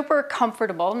super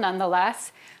comfortable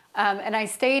nonetheless. And I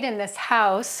stayed in this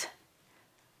house.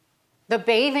 The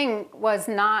bathing was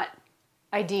not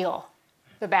ideal.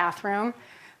 The bathroom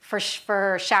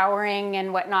for showering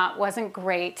and whatnot wasn't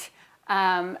great.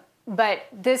 But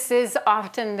this is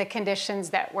often the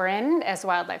conditions that we're in as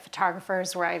wildlife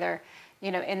photographers. We're either,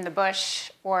 you know, in the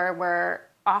bush, or we're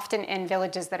often in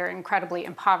villages that are incredibly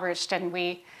impoverished, and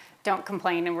we don't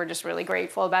complain, and we're just really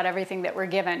grateful about everything that we're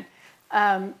given.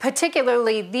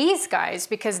 Particularly these guys,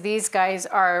 because these guys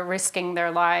are risking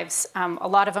their lives. A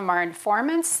lot of them are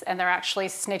informants, and they're actually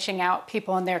snitching out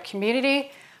people in their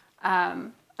community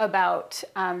about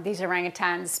these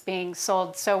orangutans being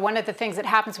sold. So one of the things that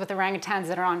happens with orangutans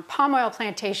that are on palm oil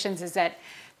plantations is that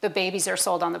the babies are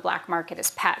sold on the black market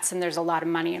as pets, and there's a lot of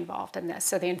money involved in this.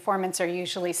 So the informants are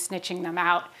usually snitching them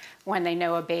out when they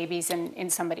know a baby's in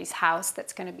somebody's house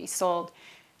that's going to be sold.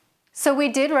 So we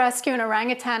did rescue an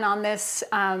orangutan on this,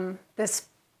 this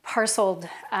parceled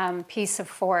piece of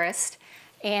forest,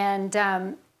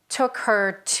 and took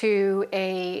her to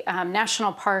a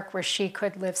national park where she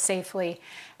could live safely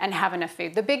and have enough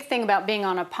food. The big thing about being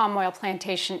on a palm oil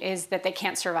plantation is that they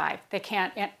can't survive.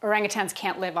 Orangutans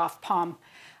can't live off palm.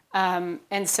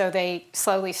 And so they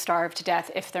slowly starve to death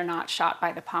if they're not shot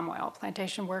by the palm oil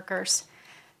plantation workers.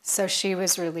 So she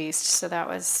was released. So that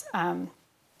was a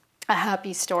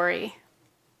happy story.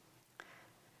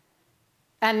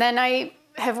 And then I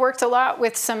have worked a lot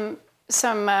with some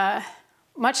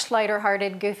much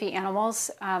lighter-hearted, goofy animals.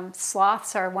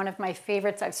 Sloths are one of my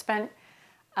favorites. I've spent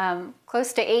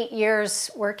close to 8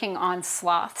 years working on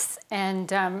sloths,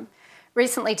 and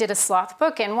recently did a sloth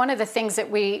book. And one of the things that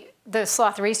the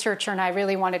sloth researcher and I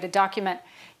really wanted to document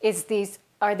is these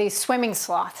swimming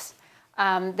sloths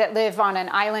that live on an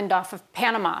island off of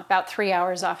Panama, about 3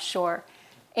 hours offshore.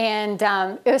 And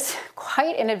it was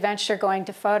quite an adventure going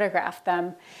to photograph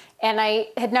them. And I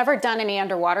had never done any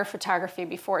underwater photography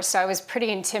before, so I was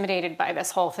pretty intimidated by this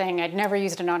whole thing. I'd never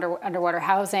used an underwater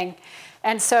housing.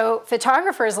 And so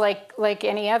photographers, like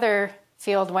any other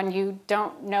field, when you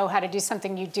don't know how to do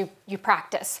something, you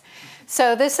practice.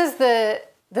 So this is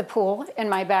the pool in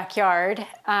my backyard.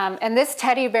 And this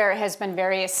teddy bear has been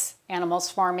various animals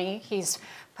for me. He's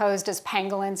posed as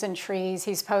pangolins in trees.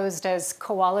 He's posed as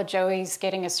koala joeys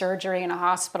getting a surgery in a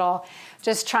hospital,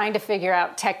 just trying to figure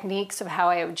out techniques of how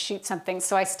I would shoot something.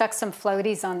 So I stuck some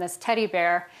floaties on this teddy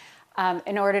bear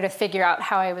in order to figure out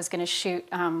how I was going to shoot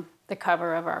the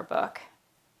cover of our book.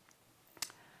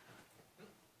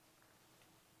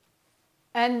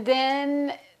 And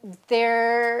then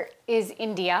there is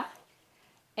India.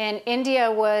 And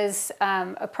India was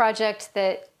a project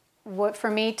that, for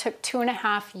me, took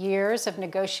 2.5 years of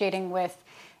negotiating with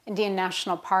Indian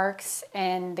national parks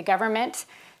and the government,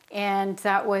 and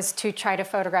that was to try to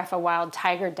photograph a wild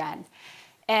tiger den.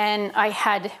 And I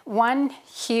had one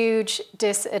huge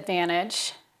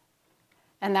disadvantage,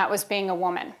 and that was being a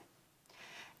woman.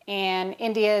 And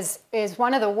India is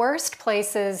one of the worst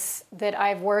places that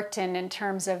I've worked in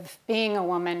terms of being a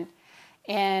woman.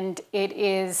 And it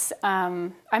is,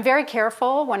 I'm very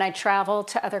careful when I travel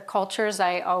to other cultures.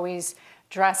 I always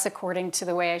dress according to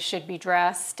the way I should be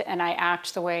dressed, and I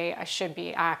act the way I should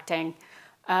be acting.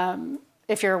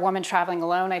 If you're a woman traveling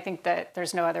alone, I think that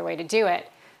there's no other way to do it.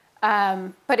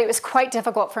 But it was quite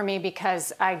difficult for me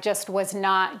because I just was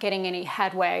not getting any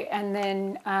headway. And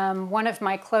then one of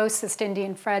my closest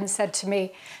Indian friends said to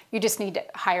me, you just need to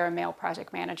hire a male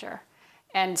project manager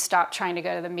and stop trying to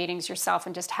go to the meetings yourself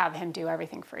and just have him do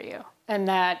everything for you. And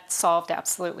that solved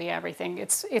absolutely everything.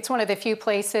 It's one of the few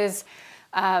places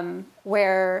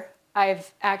where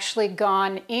I've actually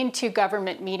gone into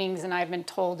government meetings and I've been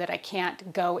told that I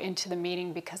can't go into the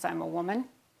meeting because I'm a woman.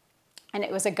 And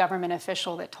it was a government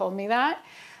official that told me that.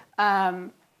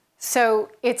 So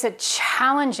it's a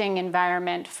challenging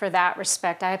environment for that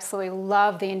respect. I absolutely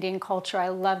love the Indian culture. I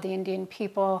love the Indian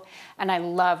people. And I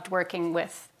loved working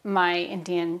with my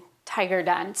Indian tiger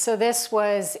den. So this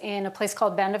was in a place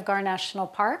called Bandhavgarh National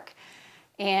Park.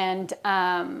 And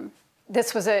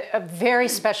this was a very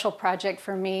special project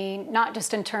for me, not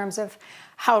just in terms of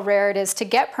how rare it is to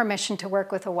get permission to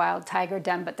work with a wild tiger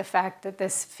den, but the fact that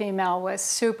this female was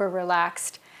super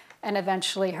relaxed, and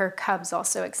eventually her cubs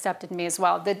also accepted me as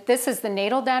well. This is the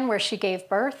natal den where she gave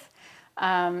birth.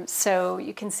 So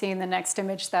you can see in the next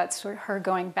image, that's her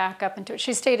going back up into it.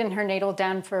 She stayed in her natal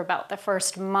den for about the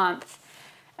first month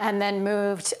and then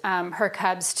moved her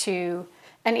cubs to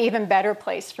an even better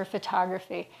place for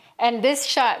photography. And this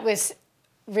shot was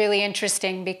really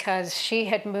interesting because she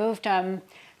had moved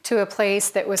to a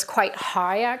place that was quite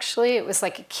high, actually. It was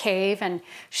like a cave, and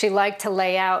she liked to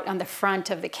lay out on the front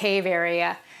of the cave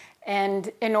area.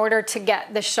 And in order to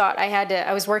get the shot,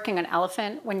 I was working on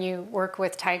elephant. When you work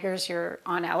with tigers, you're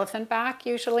on elephant back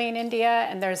usually in India,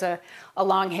 and there's a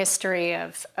long history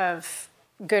of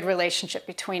good relationship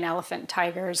between elephant and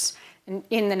tigers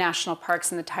in the national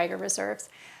parks and the tiger reserves.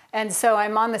 And so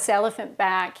I'm on this elephant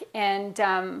back, and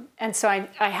so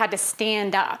I had to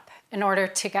stand up in order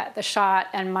to get the shot,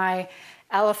 and my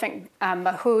elephant,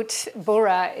 Mahout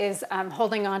Bura, is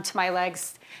holding on to my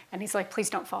legs, and he's like, please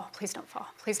don't fall, please don't fall,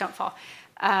 please don't fall.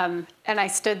 And I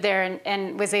stood there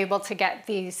and was able to get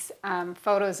these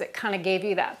photos that kind of gave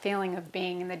you that feeling of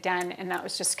being in the den, and that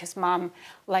was just because Mom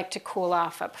liked to cool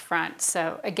off up front.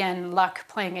 So again, luck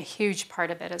playing a huge part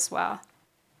of it as well.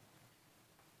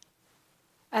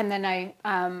 And then I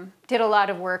did a lot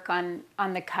of work on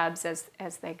the cubs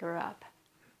as they grew up.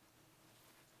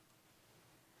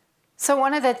 So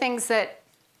one of the things that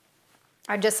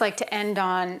I'd just like to end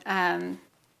on,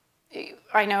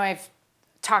 I know I've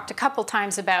talked a couple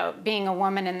times about being a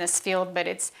woman in this field, but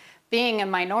it's being a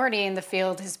minority in the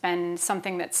field has been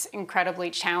something that's incredibly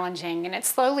challenging, and it's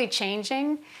slowly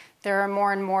changing. There are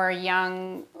more and more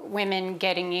young women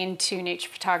getting into nature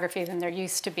photography than there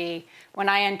used to be. When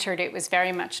I entered, it was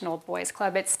very much an old boys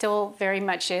club. It still very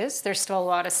much is. There's still a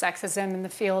lot of sexism in the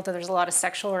field. There's a lot of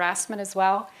sexual harassment as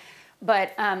well.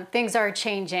 But things are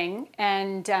changing.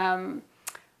 And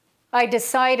I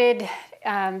decided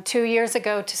 2 years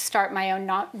ago to start my own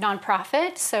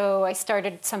nonprofit. So I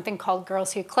started something called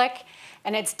Girls Who Click,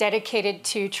 and it's dedicated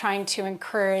to trying to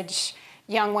encourage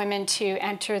young women to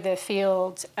enter the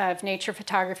field of nature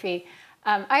photography,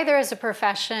 either as a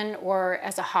profession or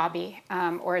as a hobby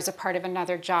or as a part of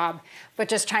another job, but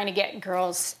just trying to get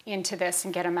girls into this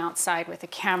and get them outside with a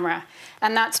camera.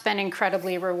 And that's been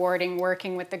incredibly rewarding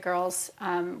working with the girls.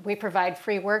 We provide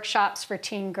free workshops for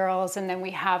teen girls, and then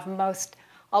we have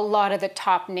a lot of the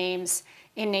top names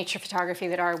in nature photography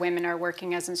that are women are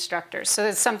working as instructors. So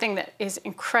it's something that is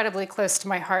incredibly close to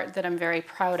my heart that I'm very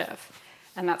proud of.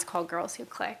 And that's called Girls Who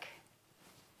Click.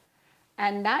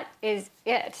 And that is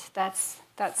it. That's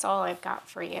all I've got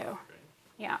for you.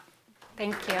 Yeah.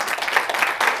 Thank you.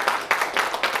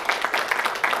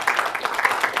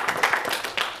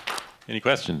 Any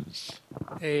questions?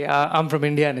 Hey, I'm from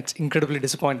India, and it's incredibly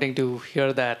disappointing to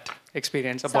hear that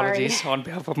experience. Apologies on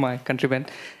behalf of my countrymen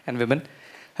and women.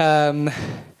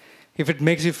 If it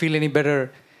makes you feel any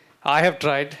better, I have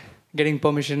tried getting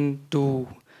permission to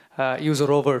use a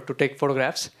rover to take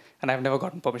photographs, and I've never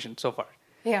gotten permission so far.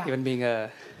 Yeah. Even being a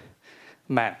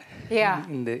man. Yeah.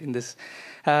 In this,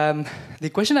 the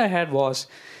question I had was,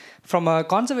 from a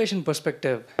conservation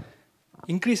perspective,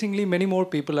 increasingly many more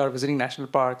people are visiting national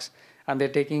parks, and they're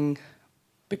taking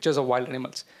pictures of wild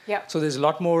animals. Yeah. So there's a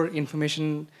lot more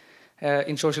information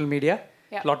in social media,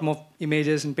 Yeah. a lot more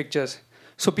images and pictures.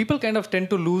 So people kind of tend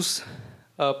to lose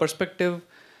perspective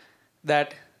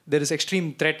that there is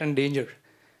extreme threat and danger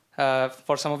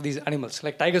for some of these animals.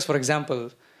 Like tigers, for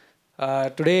example.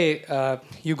 Today,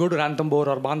 you go to Ranthambore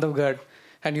or Bandhavgarh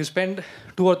and you spend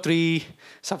 2 or 3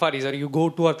 safaris, or you go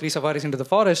 2 or 3 safaris into the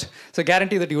forest, it's a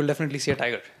guarantee that you will definitely see a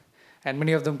tiger. And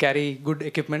many of them carry good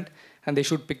equipment and they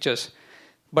shoot pictures.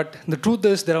 But the truth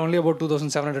is, there are only about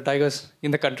 2,700 tigers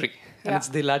in the country, and it's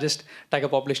the largest tiger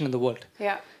population in the world.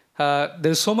 Yeah.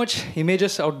 There's so much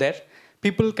images out there.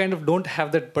 People kind of don't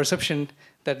have that perception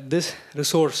that this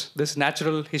resource, this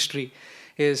natural history,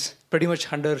 is pretty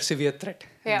much under severe threat.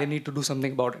 Yeah. And they need to do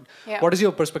something about it. Yeah. What is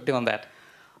your perspective on that?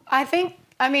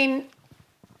 I mean,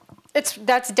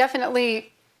 that's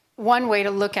definitely one way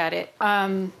to look at it.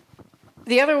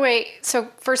 The other way, so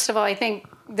first of all, I think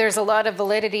there's a lot of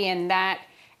validity in that.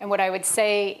 And what I would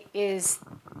say is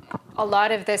a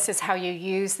lot of this is how you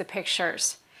use the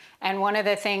pictures. And one of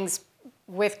the things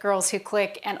with Girls Who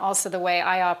Click, and also the way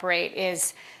I operate,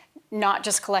 is not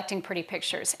just collecting pretty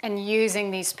pictures and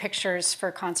using these pictures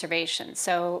for conservation.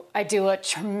 So I do a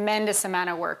tremendous amount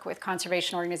of work with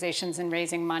conservation organizations in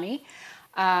raising money,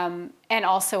 and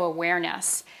also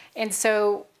awareness. And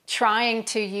so trying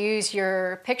to use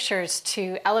your pictures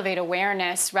to elevate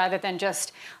awareness rather than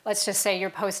just, let's just say you're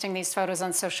posting these photos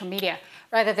on social media,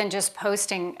 rather than just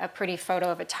posting a pretty photo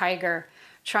of a tiger,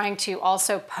 trying to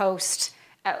also post,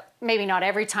 maybe not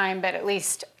every time, but at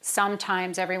least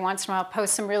sometimes every once in a while,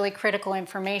 post some really critical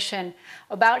information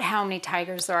about how many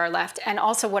tigers there are left. And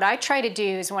also what I try to do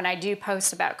is when I do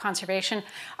post about conservation,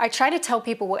 I try to tell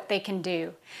people what they can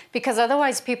do, because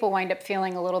otherwise people wind up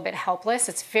feeling a little bit helpless.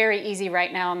 It's very easy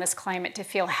right now in this climate to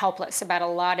feel helpless about a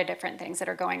lot of different things that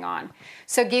are going on.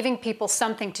 So giving people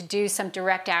something to do, some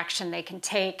direct action they can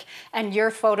take, and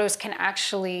your photos can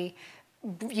actually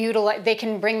utilize, they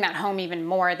can bring that home even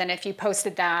more than if you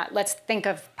posted that. Let's think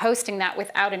of posting that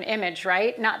without an image,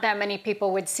 right? Not that many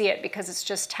people would see it because it's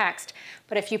just text.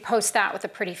 But if you post that with a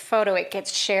pretty photo, it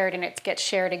gets shared and it gets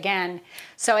shared again.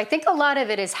 So I think a lot of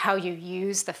it is how you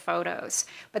use the photos.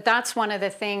 But that's one of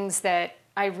the things that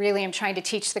I really am trying to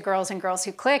teach the girls and Girls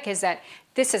Who Click, is that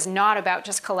this is not about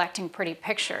just collecting pretty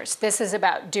pictures. This is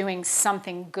about doing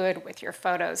something good with your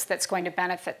photos that's going to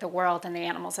benefit the world and the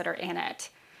animals that are in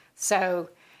it. So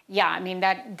yeah, I mean,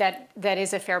 that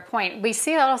is a fair point. We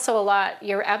see that also a lot.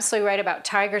 You're absolutely right about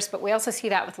tigers, but we also see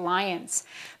that with lions.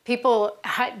 People,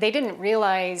 they didn't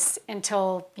realize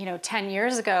until 10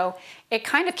 years ago, it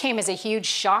kind of came as a huge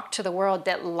shock to the world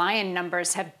that lion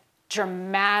numbers have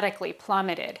dramatically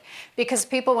plummeted, because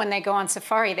people, when they go on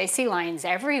safari, they see lions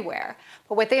everywhere.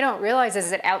 But what they don't realize is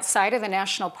that outside of the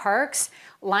national parks,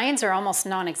 lions are almost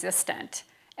non-existent.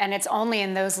 And it's only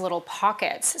in those little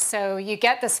pockets. So you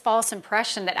get this false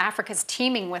impression that Africa's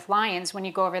teeming with lions when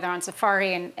you go over there on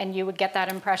safari, and you would get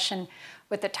that impression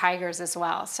with the tigers as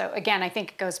well. So again, I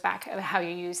think it goes back to how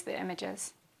you use the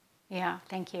images. Yeah,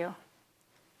 thank you.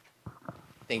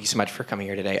 Thank you so much for coming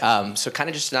here today. So kind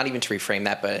of just not even to reframe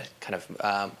that, but kind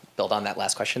of build on that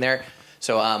last question there.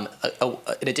 So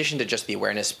in addition to just the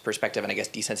awareness perspective, and I guess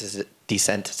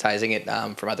desensitizing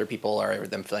it from other people, or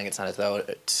them feeling it's not as though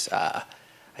it's,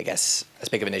 I guess, as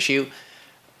big of an issue,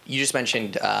 you just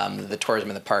mentioned the tourism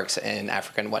in the parks in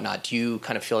Africa and whatnot. Do you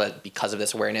kind of feel that because of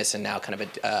this awareness and now kind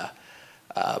of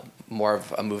more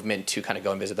of a movement to kind of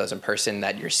go and visit those in person,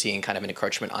 that you're seeing kind of an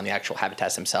encroachment on the actual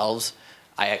habitats themselves?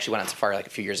 I actually went on safari like a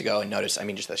few years ago and noticed, I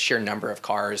mean, just the sheer number of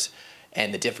cars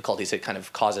and the difficulties it kind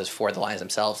of causes for the lions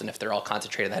themselves. And if they're all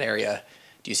concentrated in that area,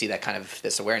 do you see that kind of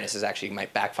this awareness is actually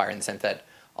might backfire in the sense that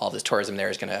all this tourism there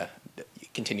is going to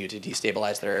continue to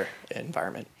destabilize their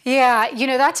environment? Yeah,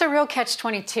 that's a real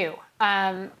catch-22.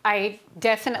 I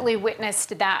definitely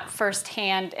witnessed that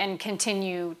firsthand and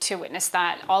continue to witness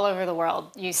that all over the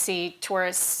world. You see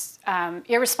tourists,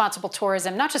 irresponsible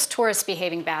tourism, not just tourists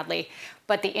behaving badly,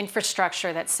 but the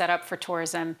infrastructure that's set up for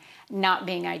tourism not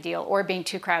being ideal, or being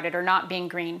too crowded, or not being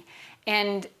green.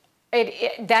 And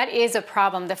that is a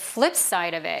problem. The flip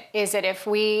side of it is that if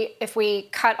we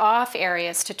cut off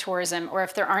areas to tourism, or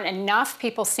if there aren't enough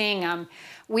people seeing them,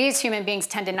 we as human beings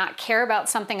tend to not care about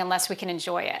something unless we can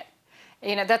enjoy it.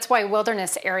 That's why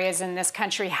wilderness areas in this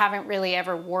country haven't really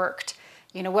ever worked.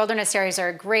 Wilderness areas are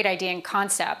a great idea and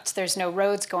concept. There's no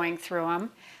roads going through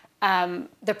them.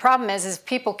 The problem is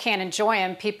people can't enjoy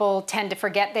them. People tend to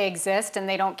forget they exist and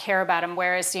they don't care about them.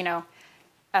 Whereas,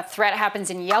 a threat happens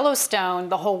in Yellowstone,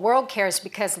 the whole world cares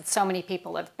because so many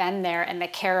people have been there and they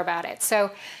care about it. So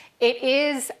it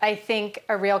is, I think,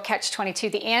 a real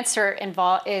catch-22. The answer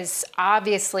is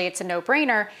obviously, it's a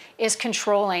no-brainer, is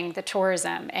controlling the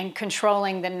tourism and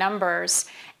controlling the numbers.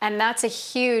 And that's a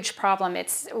huge problem.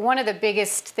 It's one of the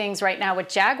biggest things right now with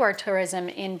jaguar tourism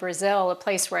in Brazil, a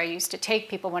place where I used to take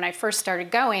people when I first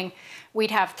started going.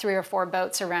 We'd have 3 or 4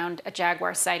 boats around a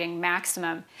jaguar sighting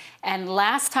maximum. And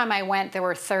last time I went, there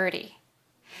were 30.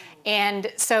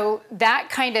 And so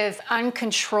that kind of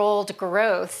uncontrolled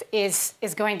growth is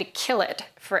going to kill it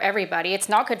for everybody. It's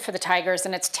not good for the tigers,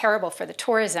 and it's terrible for the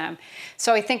tourism.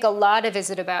 So I think a lot of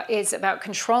it is about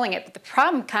controlling it. But the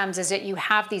problem comes is that you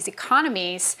have these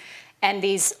economies and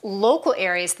these local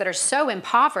areas that are so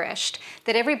impoverished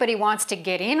that everybody wants to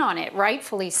get in on it,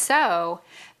 rightfully so.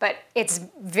 But it's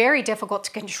very difficult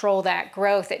to control that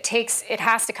growth. It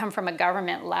has to come from a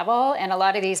government level, and a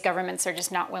lot of these governments are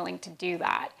just not willing to do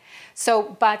that.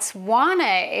 So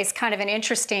Botswana is kind of an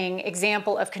interesting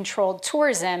example of controlled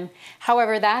tourism.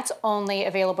 However, that's only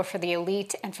available for the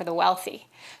elite and for the wealthy.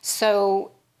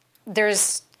 So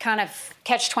there's kind of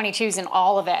catch-22s in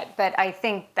all of it, but I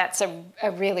think that's a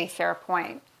really fair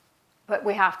point. But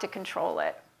we have to control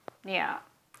it, yeah.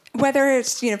 Whether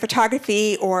it's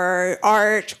photography or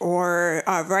art or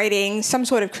writing, some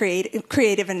sort of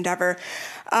creative endeavor,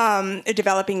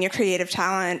 developing your creative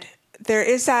talent, there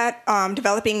is that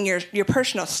developing your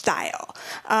personal style.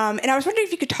 And I was wondering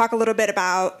if you could talk a little bit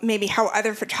about maybe how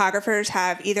other photographers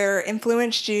have either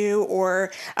influenced you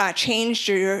or changed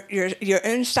your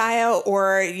own style,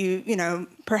 or you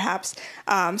perhaps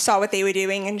saw what they were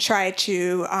doing and tried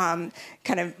to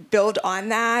kind of build on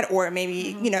that, or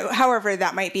maybe, however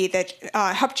that might be, that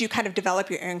helped you kind of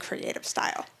develop your own creative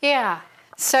style. Yeah.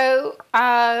 So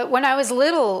when I was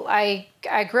little, I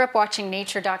grew up watching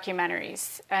nature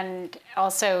documentaries and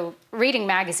also reading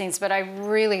magazines, but I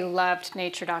really loved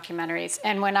nature documentaries.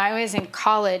 And when I was in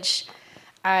college,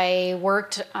 I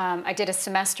did a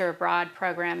semester abroad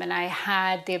program, and I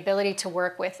had the ability to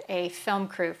work with a film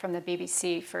crew from the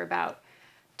BBC for about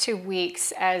 2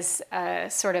 weeks as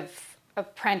a sort of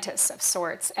apprentice of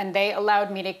sorts. And they allowed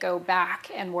me to go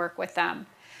back and work with them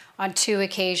on 2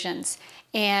 occasions.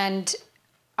 And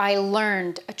I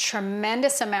learned a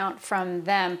tremendous amount from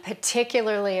them,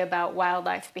 particularly about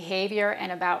wildlife behavior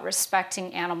and about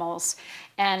respecting animals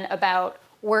and about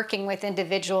working with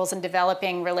individuals and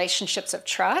developing relationships of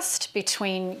trust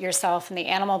between yourself and the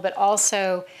animal, but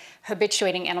also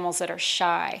habituating animals that are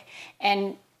shy.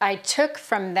 And I took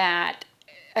from that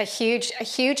a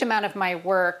huge amount of my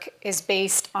work is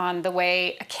based on the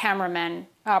way a cameraman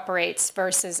operates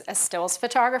versus a stills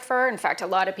photographer. In fact, a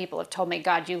lot of people have told me,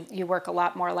 God, you work a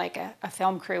lot more like a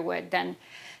film crew would than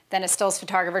a stills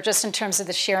photographer, just in terms of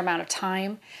the sheer amount of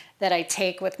time that I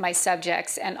take with my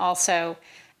subjects, and also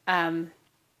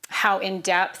how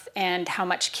in-depth and how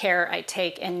much care I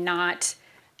take in not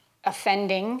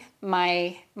offending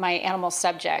my animal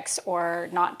subjects or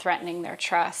not threatening their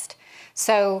trust.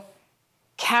 So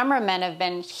cameramen have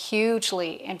been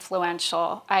hugely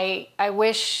influential. I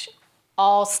wish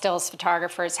all stills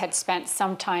photographers had spent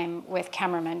some time with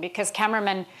cameramen, because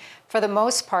cameramen, for the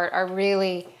most part,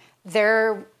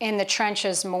 they're in the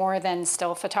trenches more than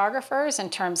still photographers in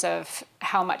terms of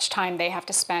how much time they have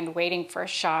to spend waiting for a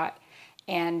shot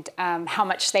and how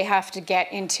much they have to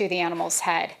get into the animal's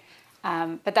head.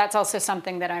 But that's also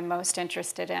something that I'm most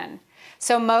interested in.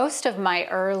 So most of my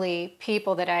early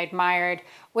people that I admired,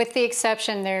 with the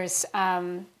exception, there's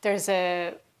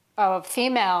a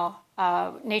female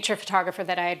nature photographer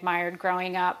that I admired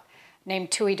growing up named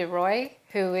Tui DeRoy,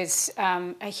 who is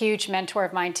a huge mentor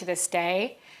of mine to this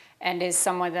day and is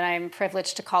someone that I'm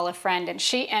privileged to call a friend. And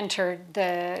she entered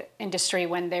the industry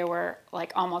when there were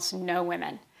like almost no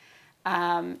women.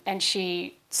 And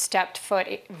she stepped foot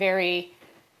very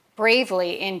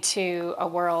bravely into a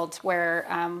world where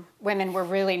women were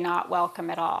really not welcome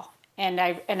at all. And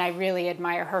I really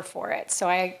admire her for it. So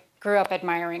I grew up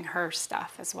admiring her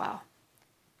stuff as well.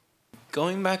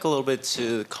 Going back a little bit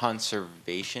to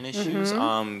conservation issues,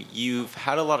 you've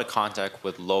had a lot of contact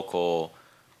with local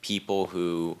people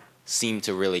who seem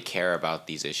to really care about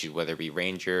these issues, whether it be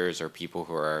rangers or people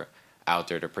who are out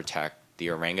there to protect the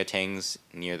orangutans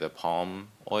near the palm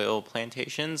oil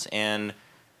plantations. And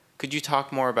could you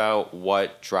talk more about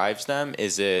what drives them?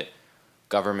 Is it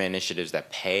government initiatives that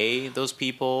pay those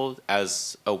people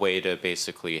as a way to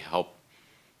basically help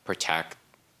protect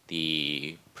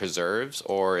the preserves,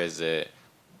 or is it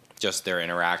just their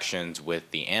interactions with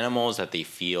the animals that they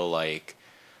feel like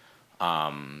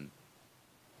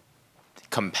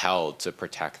compelled to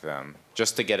protect them?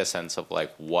 Just to get a sense of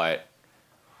like what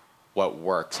what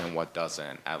works and what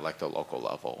doesn't at like the local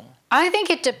level? I think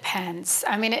it depends.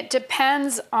 I mean, it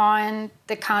depends on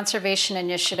the conservation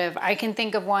initiative. I can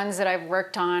think of ones that I've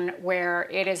worked on where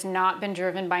it has not been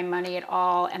driven by money at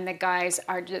all, and the guys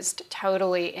are just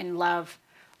totally in love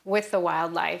with the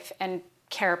wildlife and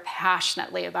care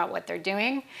passionately about what they're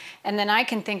doing. And then I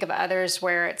can think of others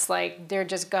where it's like they're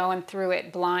just going through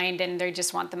it blind and they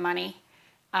just want the money.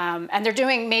 And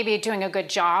they're maybe doing a good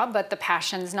job, but the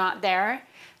passion's not there.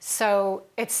 So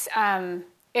it's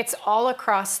all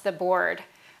across the board.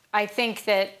 I think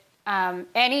that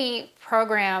any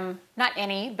program, not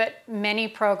any, but many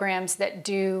programs that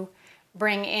do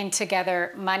bring in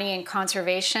together money and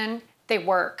conservation, they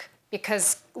work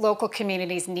because local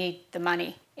communities need the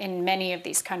money in many of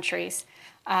these countries.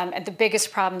 And the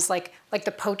biggest problems, like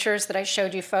the poachers that I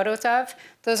showed you photos of,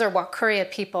 those are Wakuria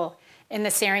people in the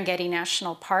Serengeti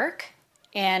National Park.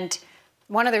 And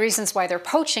one of the reasons why they're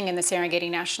poaching in the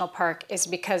Serengeti National Park is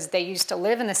because they used to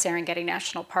live in the Serengeti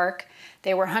National Park.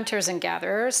 They were hunters and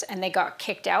gatherers, and they got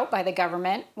kicked out by the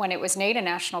government when it was made a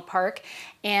national park,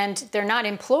 and they're not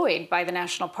employed by the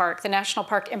national park. The national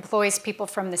park employs people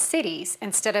from the cities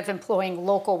instead of employing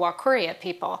local Wakuria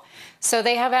people. So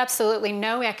they have absolutely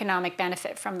no economic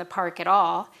benefit from the park at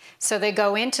all. So they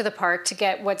go into the park to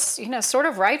get what's, sort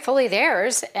of rightfully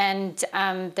theirs, and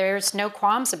there's no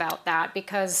qualms about that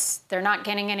because they're not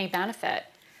getting any benefit.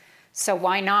 So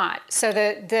why not? So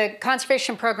the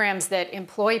conservation programs that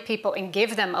employ people and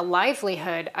give them a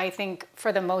livelihood, I think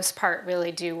for the most part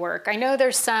really do work. I know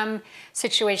there's some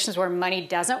situations where money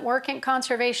doesn't work in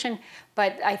conservation,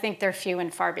 but I think they're few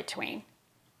and far between.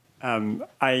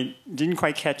 I didn't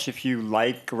quite catch if you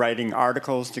like writing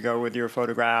articles to go with your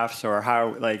photographs, or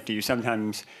how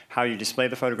you display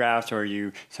the photographs, or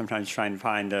you sometimes try and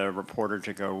find a reporter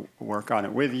to go work on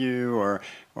it with you, or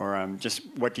just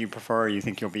what do you prefer? You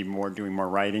think you'll be doing more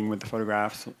writing with the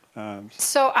photographs?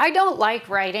 So I don't like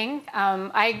writing.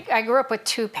 I grew up with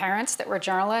two parents that were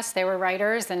journalists. They were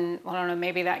writers, and I don't know,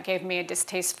 maybe that gave me a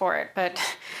distaste for it, but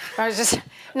I was just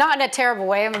not in a terrible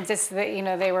way. I mean, just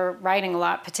they were writing a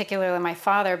lot, particularly my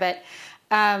father. But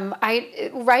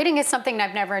writing is something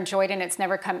I've never enjoyed, and it's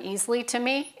never come easily to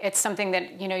me. It's something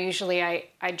that usually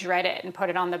I dread it and put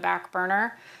it on the back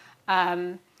burner.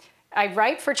 I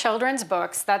write for children's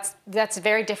books. That's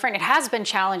very different. It has been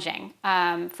challenging,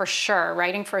 for sure.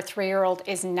 Writing for a 3-year-old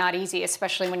is not easy,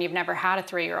 especially when you've never had a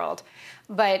 3-year-old.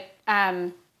 But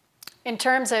in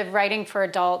terms of writing for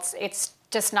adults, it's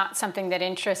just not something that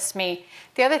interests me.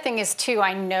 The other thing is, too,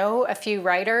 I know a few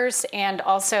writers, and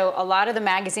also a lot of the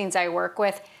magazines I work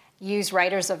with use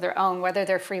writers of their own, whether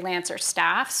they're freelance or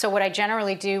staff. So what I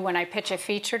generally do when I pitch a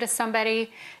feature to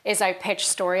somebody is I pitch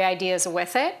story ideas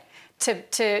with it,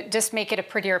 to just make it a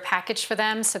prettier package for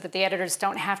them so that the editors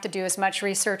don't have to do as much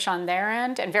research on their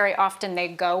end. And very often they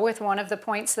go with one of the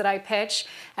points that I pitch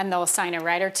and they'll assign a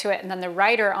writer to it. And then the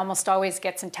writer almost always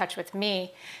gets in touch with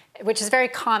me, which is very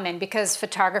common because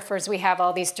photographers, we have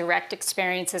all these direct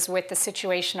experiences with the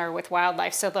situation or with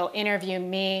wildlife. So they'll interview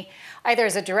me either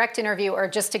as a direct interview or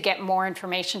just to get more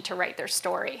information to write their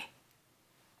story.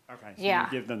 Okay, so you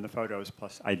give them the photos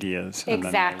plus ideas. And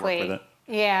exactly. then they work with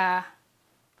it. Yeah.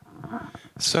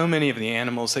 So many of the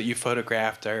animals that you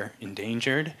photographed are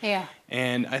endangered. Yeah.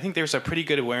 And I think there's a pretty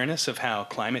good awareness of how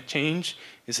climate change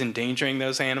is endangering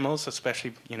those animals,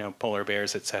 especially, polar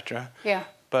bears, etc. Yeah.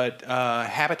 But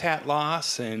habitat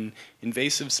loss and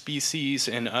invasive species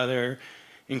and other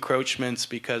encroachments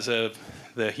because of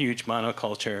the huge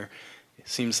monoculture, it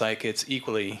seems like it's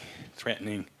equally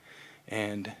threatening.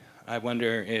 And I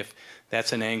wonder if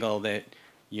that's an angle that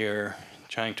you're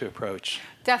trying to approach.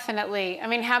 Definitely. I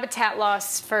mean, habitat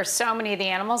loss for so many of the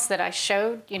animals that I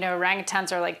showed,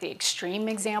 orangutans are like the extreme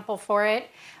example for it,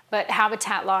 but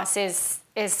habitat loss is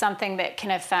something that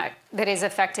is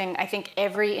affecting, I think,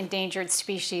 every endangered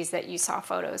species that you saw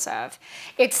photos of.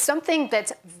 It's something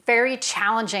that's very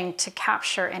challenging to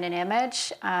capture in an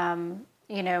image.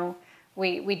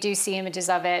 We do see images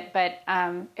of it, but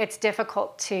it's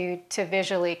difficult to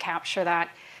visually capture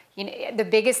that. The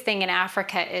biggest thing in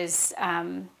Africa is,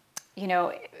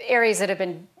 areas that have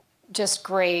been just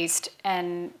grazed,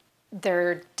 and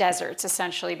they're deserts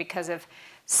essentially because of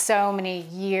so many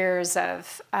years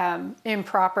of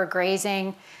improper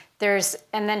grazing.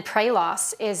 And then prey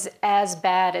loss is as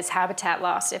bad as habitat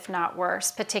loss, if not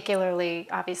worse, particularly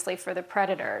obviously for the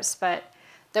predators. But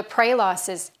the prey loss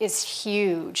is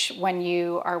huge when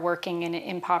you are working in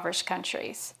impoverished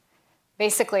countries.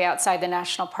 Basically, outside the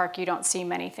national park, you don't see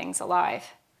many things alive.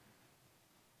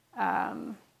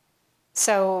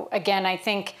 So again, I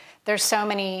think there's so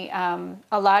many,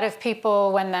 a lot of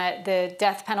people, when the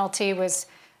death penalty was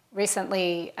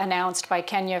recently announced by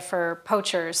Kenya for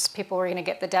poachers. People were going to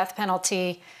get the death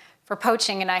penalty for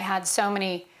poaching, and I had so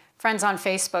many friends on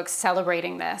Facebook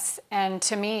celebrating this. And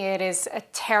to me, it is a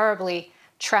terribly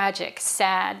tragic,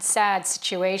 sad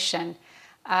situation,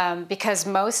 because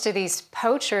most of these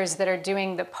poachers that are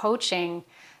doing the poaching,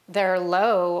 they're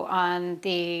low on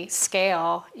the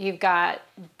scale. You've got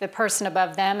the person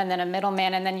above them and then a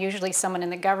middleman and then usually someone in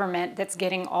the government that's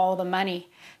getting all the money.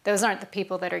 Those aren't the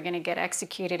people that are going to get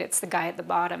executed. It's the guy at the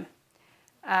bottom.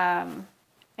 And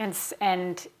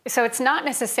so it's not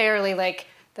necessarily like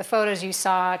the photos you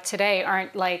saw today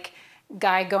aren't like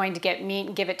guy going to get meat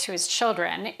and give it to his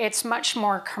children. It's much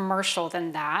more commercial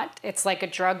than that. It's like a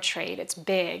drug trade. It's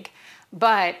big.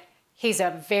 But he's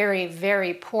a very,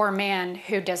 very poor man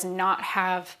who does not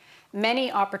have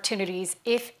many opportunities,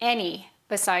 if any,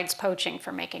 besides poaching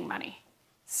for making money.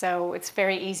 So it's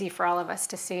very easy for all of us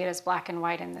to see it as black and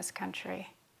white in this country.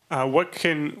 What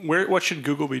should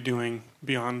Google be doing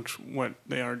beyond what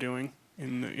they are doing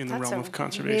in the realm of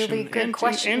conservation? That's a really good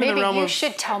question. Maybe you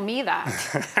should tell me that.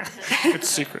 It's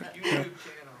secret.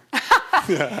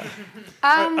 Yeah.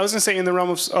 I was going to say in the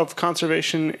realm of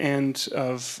conservation and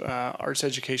of arts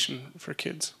education for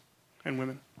kids and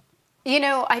women. You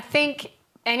know, I think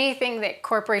anything that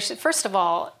corporations, first of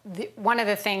all, one of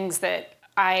the things that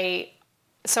I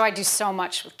do so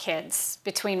much with kids,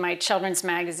 between my children's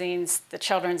magazines, the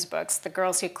children's books, the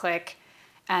Girls Who Click,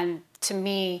 and to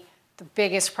me, the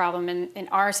biggest problem in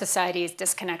our society is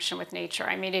disconnection with nature.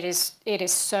 I mean, it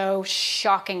is so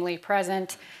shockingly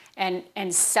present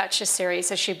and such a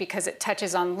serious issue because it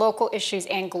touches on local issues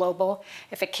and global.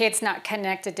 If a kid's not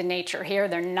connected to nature here,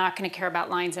 they're not going to care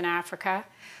about lions in Africa.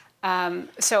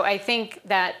 So I think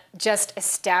that just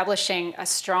establishing a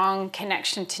strong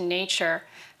connection to nature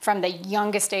from the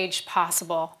youngest age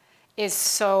possible is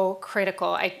so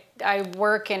critical. I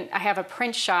work and I have a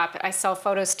print shop. I sell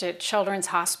photos to children's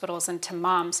hospitals and to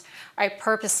moms. I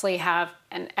purposely have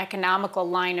an economical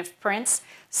line of prints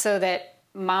so that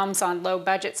moms on low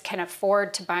budgets can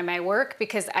afford to buy my work,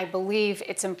 because I believe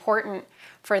it's important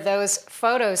for those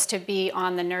photos to be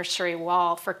on the nursery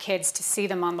wall, for kids to see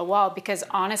them on the wall, because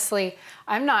honestly,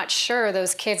 I'm not sure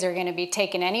those kids are going to be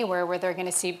taken anywhere where they're going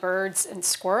to see birds and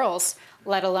squirrels,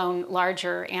 let alone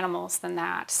larger animals than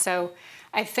that. So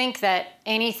I think that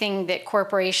anything that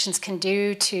corporations can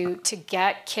do to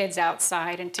get kids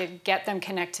outside and to get them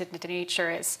connected to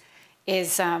nature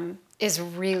is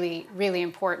really, really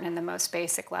important in the most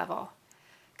basic level.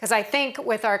 Because I think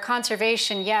with our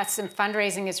conservation, yes, and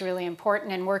fundraising is really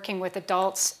important, and working with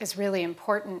adults is really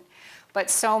important, but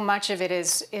so much of it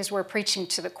is we're preaching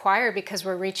to the choir because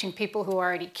we're reaching people who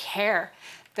already care.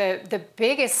 The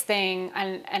biggest thing,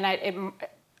 it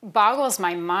boggles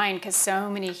my mind because so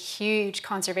many huge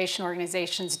conservation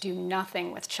organizations do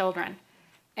nothing with children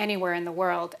anywhere in the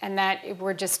world, and that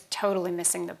we're just totally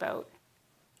missing the boat.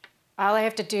 All I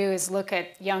have to do is look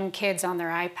at young kids on their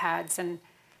iPads and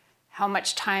how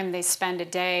much time they spend a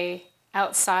day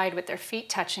outside with their feet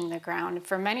touching the ground.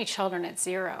 For many children, it's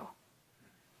zero.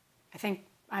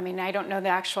 I don't know the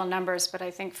actual numbers, but I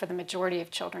think for the majority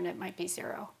of children, it might be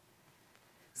zero.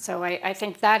 So I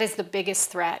think that is the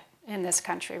biggest threat in this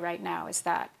country right now, is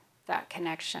that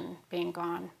connection being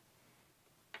gone.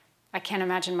 I can't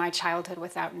imagine my childhood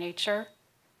without nature.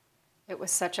 It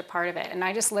was such a part of it. And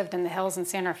I just lived in the hills in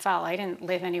San Rafael. I didn't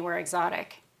live anywhere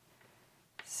exotic.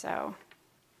 So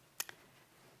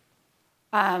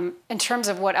in terms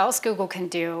of what else Google can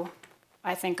do,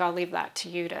 I think I'll leave that to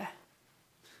you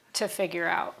to figure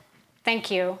out.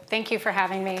 Thank you. Thank you for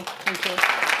having me. Thank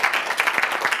you.